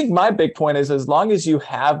 I think my big point is, as long as you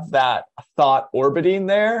have that thought orbiting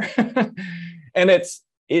there, and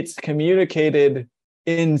it's communicated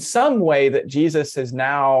in some way that Jesus is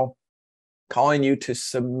now calling you to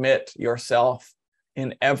submit yourself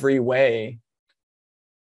in every way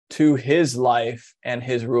to his life and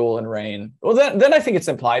his rule and reign, well, then I think it's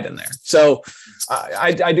implied in there. So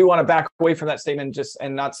I do want to back away from that statement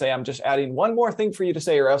and not say I'm just adding one more thing for you to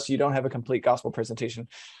say, or else you don't have a complete gospel presentation.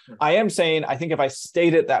 I am saying, I think if I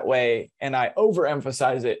state it that way and I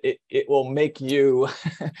overemphasize it will make you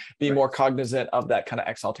be more cognizant of that kind of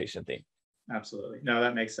exaltation theme. Absolutely. No,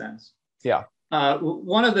 that makes sense. Yeah.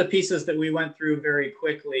 One of the pieces that we went through very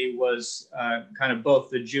quickly was kind of both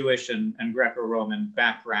the Jewish and Greco-Roman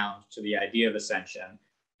background to the idea of ascension.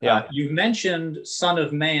 Yeah. You've mentioned Son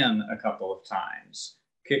of Man a couple of times.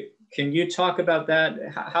 Can you talk about that?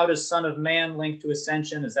 How does Son of Man link to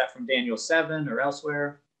ascension? Is that from Daniel 7 or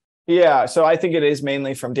elsewhere? Yeah, so I think it is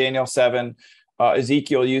mainly from Daniel 7.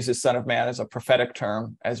 Ezekiel uses Son of Man as a prophetic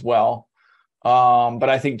term as well. But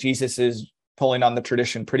I think Jesus is pulling on the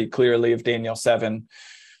tradition pretty clearly of Daniel 7.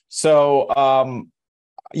 So,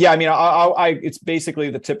 yeah, I mean, it's basically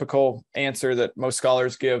the typical answer that most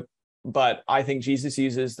scholars give, but I think Jesus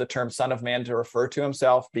uses the term Son of Man to refer to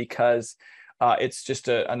himself because it's just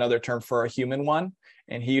another term for a human one,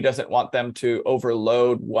 and he doesn't want them to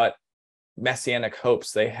overload what messianic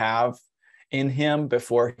hopes they have in him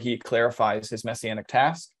before he clarifies his messianic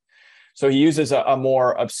task. So he uses a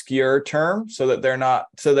more obscure term so that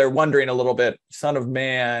they're wondering a little bit, Son of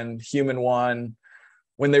Man, human one.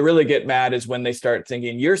 When they really get mad is when they start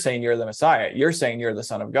thinking, you're saying you're the Messiah. You're saying you're the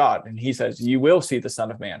Son of God. And he says, you will see the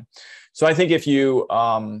Son of Man. So I think if you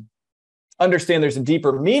understand there's a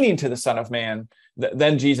deeper meaning to the Son of Man,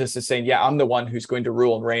 then Jesus is saying, yeah, I'm the one who's going to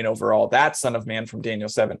rule and reign over all. That Son of Man from Daniel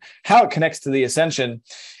 7. How it connects to the ascension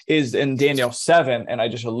is in Daniel 7, and I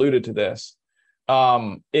just alluded to this.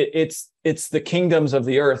 It's the kingdoms of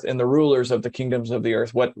the earth and the rulers of the kingdoms of the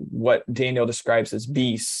earth, what Daniel describes as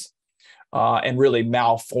beasts, and really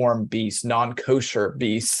malformed beasts, non-kosher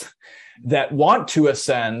beasts that want to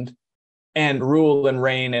ascend and rule and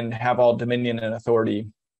reign and have all dominion and authority.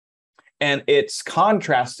 And it's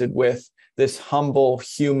contrasted with this humble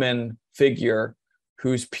human figure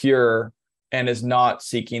who's pure and is not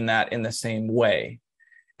seeking that in the same way.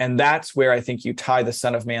 And that's where I think you tie the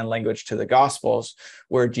Son of Man language to the Gospels,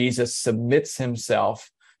 where Jesus submits himself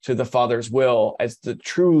to the Father's will as the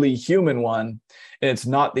truly human one. And it's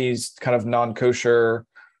not these kind of non-kosher,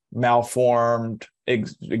 malformed,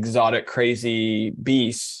 exotic, crazy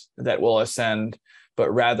beasts that will ascend, but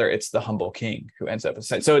rather it's the humble king who ends up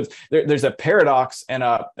ascending. So there's a paradox and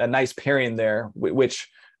a nice pairing there, which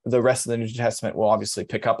the rest of the New Testament will obviously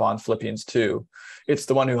pick up on. Philippians 2. It's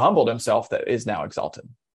the one who humbled himself that is now exalted.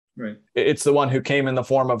 Right. It's the one who came in the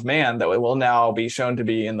form of man that will now be shown to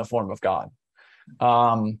be in the form of God.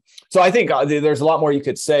 So I think there's a lot more you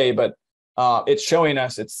could say, but it's showing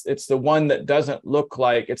us it's the one that doesn't look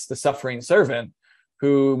like it's the suffering servant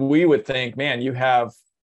who we would think, man,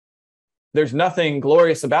 there's nothing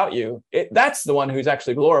glorious about you. That's the one who's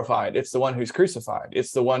actually glorified. It's the one who's crucified.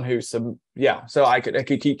 It's the one who's So I could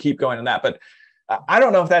keep going on that, but I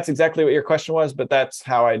don't know if that's exactly what your question was, but that's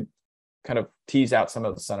how I kind of tease out some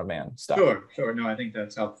of the Son of Man stuff. Sure. No, I think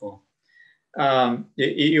that's helpful.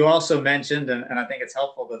 You also mentioned, and I think it's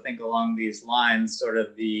helpful to think along these lines, sort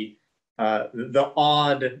of the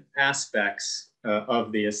odd aspects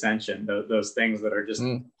of the ascension, those things that are just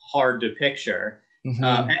hard to picture.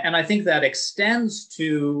 Mm-hmm. And I think that extends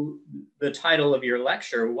to the title of your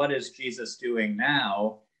lecture, What is Jesus Doing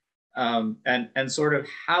Now? And sort of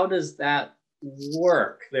how does that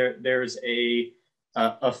work? There's a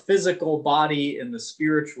physical body in the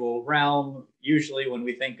spiritual realm. Usually when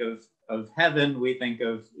we think of heaven, we think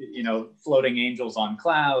of, floating angels on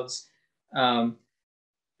clouds.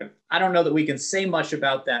 I don't know that we can say much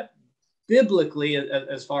about that biblically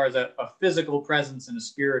as far as a physical presence in a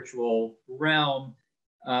spiritual realm.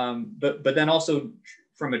 But then also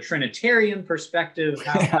from a Trinitarian perspective,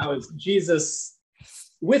 how is Jesus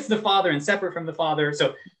with the Father and separate from the Father?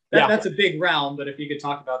 So that's a big realm, but if you could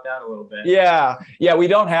talk about that a little bit. Yeah,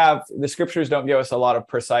 the scriptures don't give us a lot of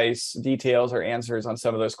precise details or answers on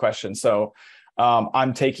some of those questions. So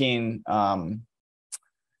I'm taking kind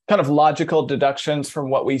of logical deductions from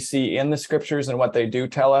what we see in the scriptures and what they do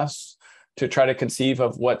tell us to try to conceive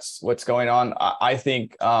of what's going on. I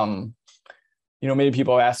think, many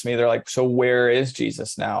people ask me, they're like, so where is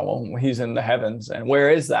Jesus now? Well, he's in the heavens. And where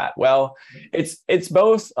is that? Well, it's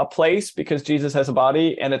both a place because Jesus has a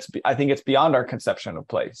body, and I think it's beyond our conception of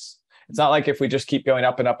place. It's not like if we just keep going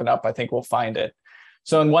up and up and up, I think we'll find it.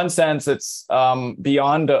 So in one sense, it's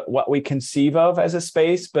beyond what we conceive of as a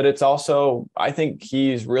space, but it's also, I think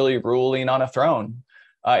he's really ruling on a throne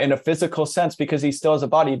in a physical sense because he still has a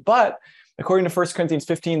body. But according to 1 Corinthians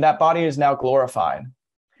 15, that body is now glorified.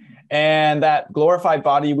 And that glorified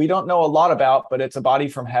body, we don't know a lot about, but it's a body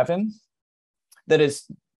from heaven that is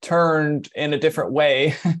turned in a different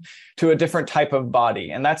way to a different type of body.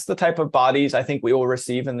 And that's the type of bodies I think we will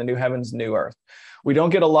receive in the new heavens, new earth. We don't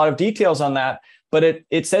get a lot of details on that, but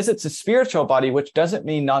it says it's a spiritual body, which doesn't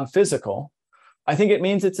mean non-physical. I think it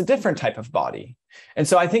means it's a different type of body. And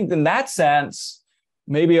so I think in that sense,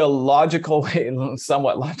 maybe a logical way,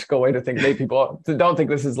 somewhat logical way to think, maybe people don't think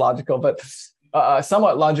this is logical, but a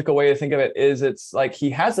somewhat logical way to think of it is it's like he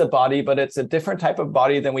has a body, but it's a different type of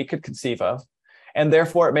body than we could conceive of. And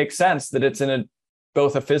therefore it makes sense that it's in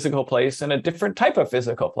both a physical place and a different type of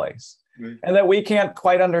physical place, and that we can't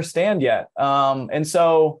quite understand yet. And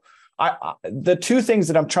so the two things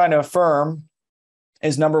that I'm trying to affirm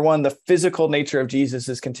is, number one, the physical nature of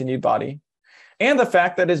Jesus's continued body, and the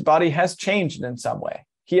fact that his body has changed in some way.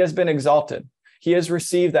 He has been exalted. He has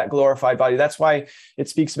received that glorified body. That's why it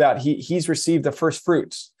speaks about he's received the first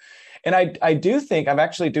fruits. And I do think, I'm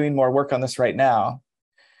actually doing more work on this right now.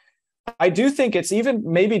 I do think it's even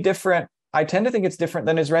maybe different. I tend to think it's different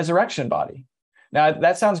than his resurrection body. Now,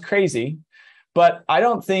 that sounds crazy, but I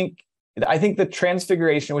think the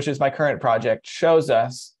Transfiguration, which is my current project, shows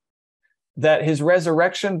us that his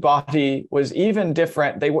resurrection body was even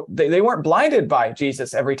different. They weren't blinded by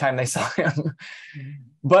Jesus every time they saw him.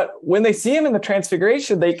 But when they see him in the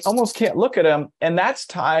Transfiguration, they almost can't look at him. And that's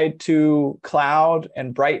tied to cloud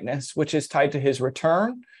and brightness, which is tied to his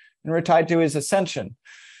return and we're tied to his ascension.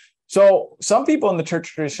 So some people in the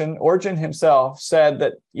church tradition, Origen himself said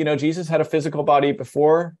that, Jesus had a physical body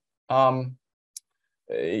before. I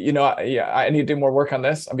need to do more work on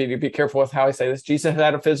this. I mean, be careful with how I say this. Jesus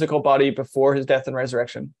had a physical body before his death and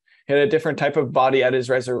resurrection. He had a different type of body after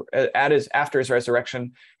his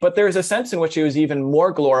resurrection. But there's a sense in which he was even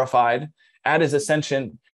more glorified at his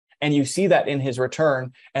ascension. And you see that in his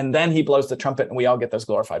return. And then he blows the trumpet and we all get those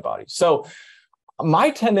glorified bodies. So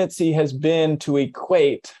my tendency has been to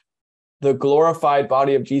equate the glorified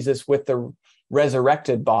body of Jesus with the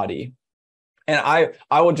resurrected body. And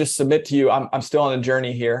I will just submit to you, I'm still on a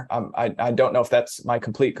journey here. I don't know if that's my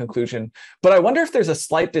complete conclusion, but I wonder if there's a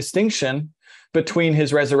slight distinction between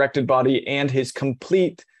his resurrected body and his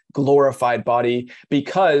complete glorified body,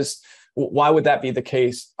 because why would that be the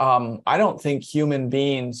case? I don't think human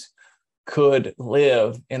beings could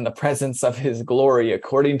live in the presence of his glory,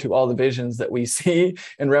 according to all the visions that we see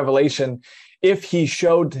in Revelation, if he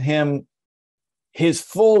showed him his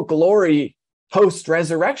full glory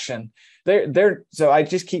post-resurrection. So I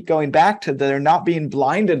just keep going back to they're not being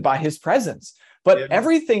blinded by his presence. But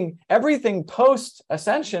everything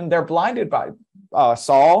post-ascension, they're blinded by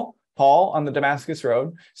Paul on the Damascus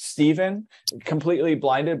Road, Stephen, completely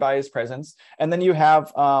blinded by his presence. And then you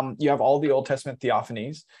have all the Old Testament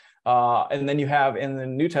theophanies. And then you have in the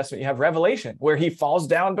New Testament, you have Revelation, where he falls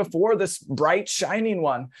down before this bright, shining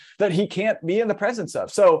one that he can't be in the presence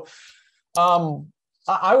of. So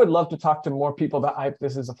I would love to talk to more people about.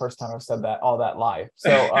 This is the first time I've said all that live.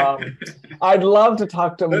 So I'd love to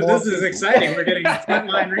talk to more. This is exciting. We're getting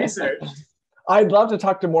frontline research. I'd love to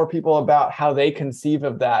talk to more people about how they conceive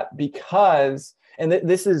of that, because, and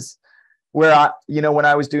this is where when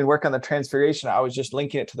I was doing work on the Transfiguration, I was just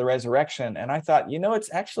linking it to the resurrection. And I thought,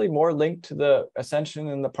 it's actually more linked to the ascension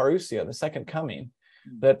and the parousia, the second coming,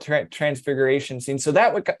 the Transfiguration scene. So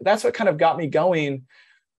that's what kind of got me going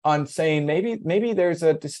on saying maybe there's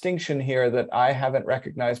a distinction here that I haven't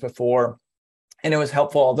recognized before. And it was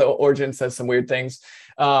helpful, although Origen says some weird things.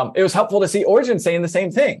 It was helpful to see Origen saying the same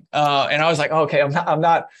thing. And I was like, okay, I'm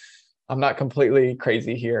not completely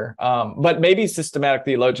crazy here. But maybe systematic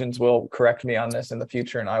theologians will correct me on this in the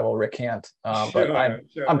future and I will recant. But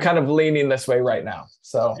I'm kind of leaning this way right now.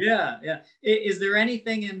 So yeah. Is there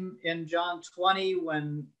anything in John 20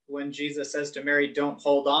 when Jesus says to Mary, "Don't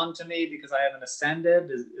hold on to me because I haven't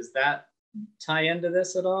ascended"? Is that tie into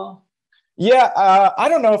this at all? Yeah, I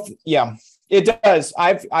don't know if it does.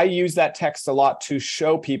 I use that text a lot to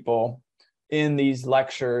show people in these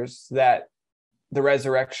lectures that the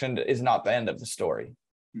resurrection is not the end of the story.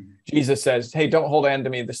 Mm-hmm. Jesus says, "Hey, don't hold on to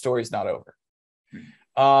me. The story's not over."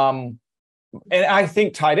 Mm-hmm. And I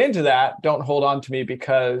think tied into that, don't hold on to me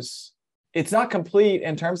because it's not complete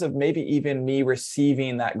in terms of maybe even me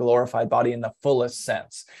receiving that glorified body in the fullest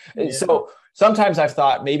sense. Yeah. So sometimes I've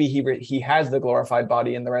thought maybe he has the glorified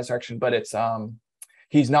body in the resurrection, but it's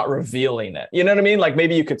he's not revealing it. You know what I mean? Like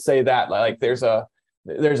maybe you could say that like there's a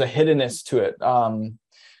hiddenness to it.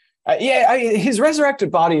 His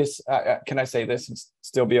resurrected body is, can I say this and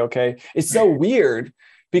still be okay? It's so weird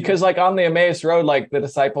because like on the Emmaus Road, like the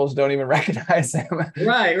disciples don't even recognize him.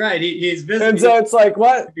 Right. He's visible. And so it's like,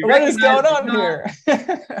 what is going on here?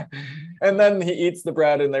 And then he eats the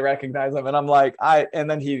bread and they recognize him. And I'm like, and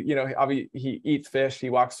then he eats fish. He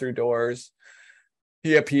walks through doors.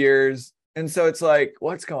 He appears. And so it's like,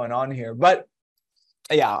 what's going on here? But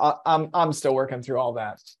yeah, I'm still working through all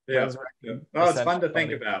that. Yeah. Oh, it's fun to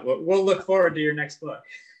think about. We'll look forward to your next book.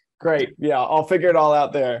 Great. Yeah, I'll figure it all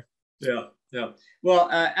out there. Yeah. Well,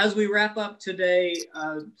 as we wrap up today,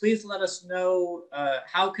 please let us know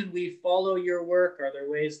how can we follow your work? Are there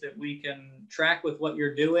ways that we can track with what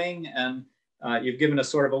you're doing? And you've given us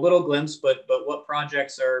sort of a little glimpse, but what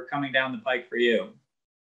projects are coming down the pike for you?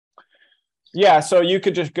 Yeah, so you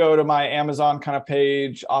could just go to my Amazon kind of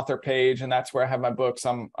page, author page, and that's where I have my books.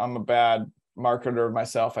 I'm a bad marketer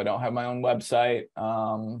myself. I don't have my own website,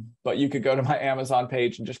 but you could go to my Amazon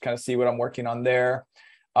page and just kind of see what I'm working on there.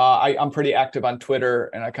 I'm pretty active on Twitter,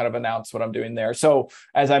 and I kind of announce what I'm doing there. So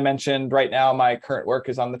as I mentioned, right now, my current work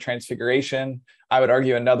is on the Transfiguration. I would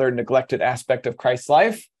argue another neglected aspect of Christ's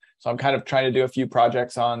life. So I'm kind of trying to do a few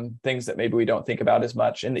projects on things that maybe we don't think about as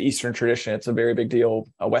much. In the Eastern tradition, it's a very big deal.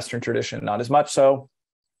 A Western tradition, not as much so.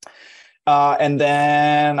 And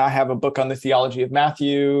then I have a book on the theology of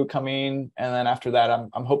Matthew coming. And then after that,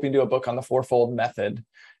 I'm hoping to do a book on the fourfold method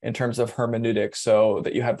in terms of hermeneutics, so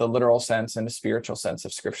that you have the literal sense and the spiritual sense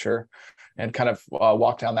of Scripture, and kind of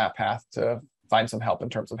walk down that path to find some help in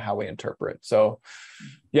terms of how we interpret. So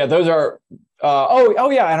yeah, those are, oh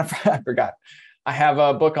yeah, and I forgot. I have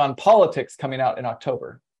a book on politics coming out in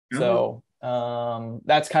October. So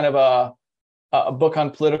that's kind of a book on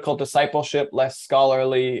political discipleship, less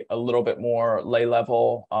scholarly, a little bit more lay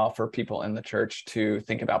level for people in the church to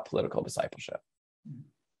think about political discipleship.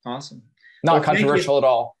 Awesome. Not controversial at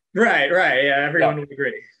all. Right. Yeah, everyone would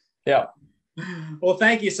agree. Yeah. Well,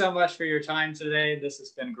 thank you so much for your time today. This has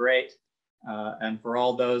been great. And for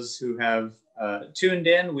all those who have tuned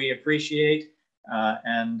in, we appreciate.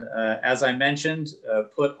 And as I mentioned,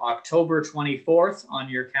 put October 24th on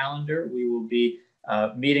your calendar. We will be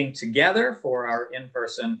meeting together for our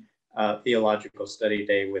in-person theological study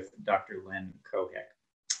day with Dr. Lynn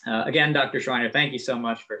Kohek. Again, Dr. Schreiner, thank you so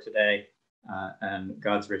much for today, and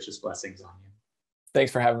God's richest blessings on you.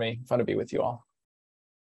 Thanks for having me. Fun to be with you all.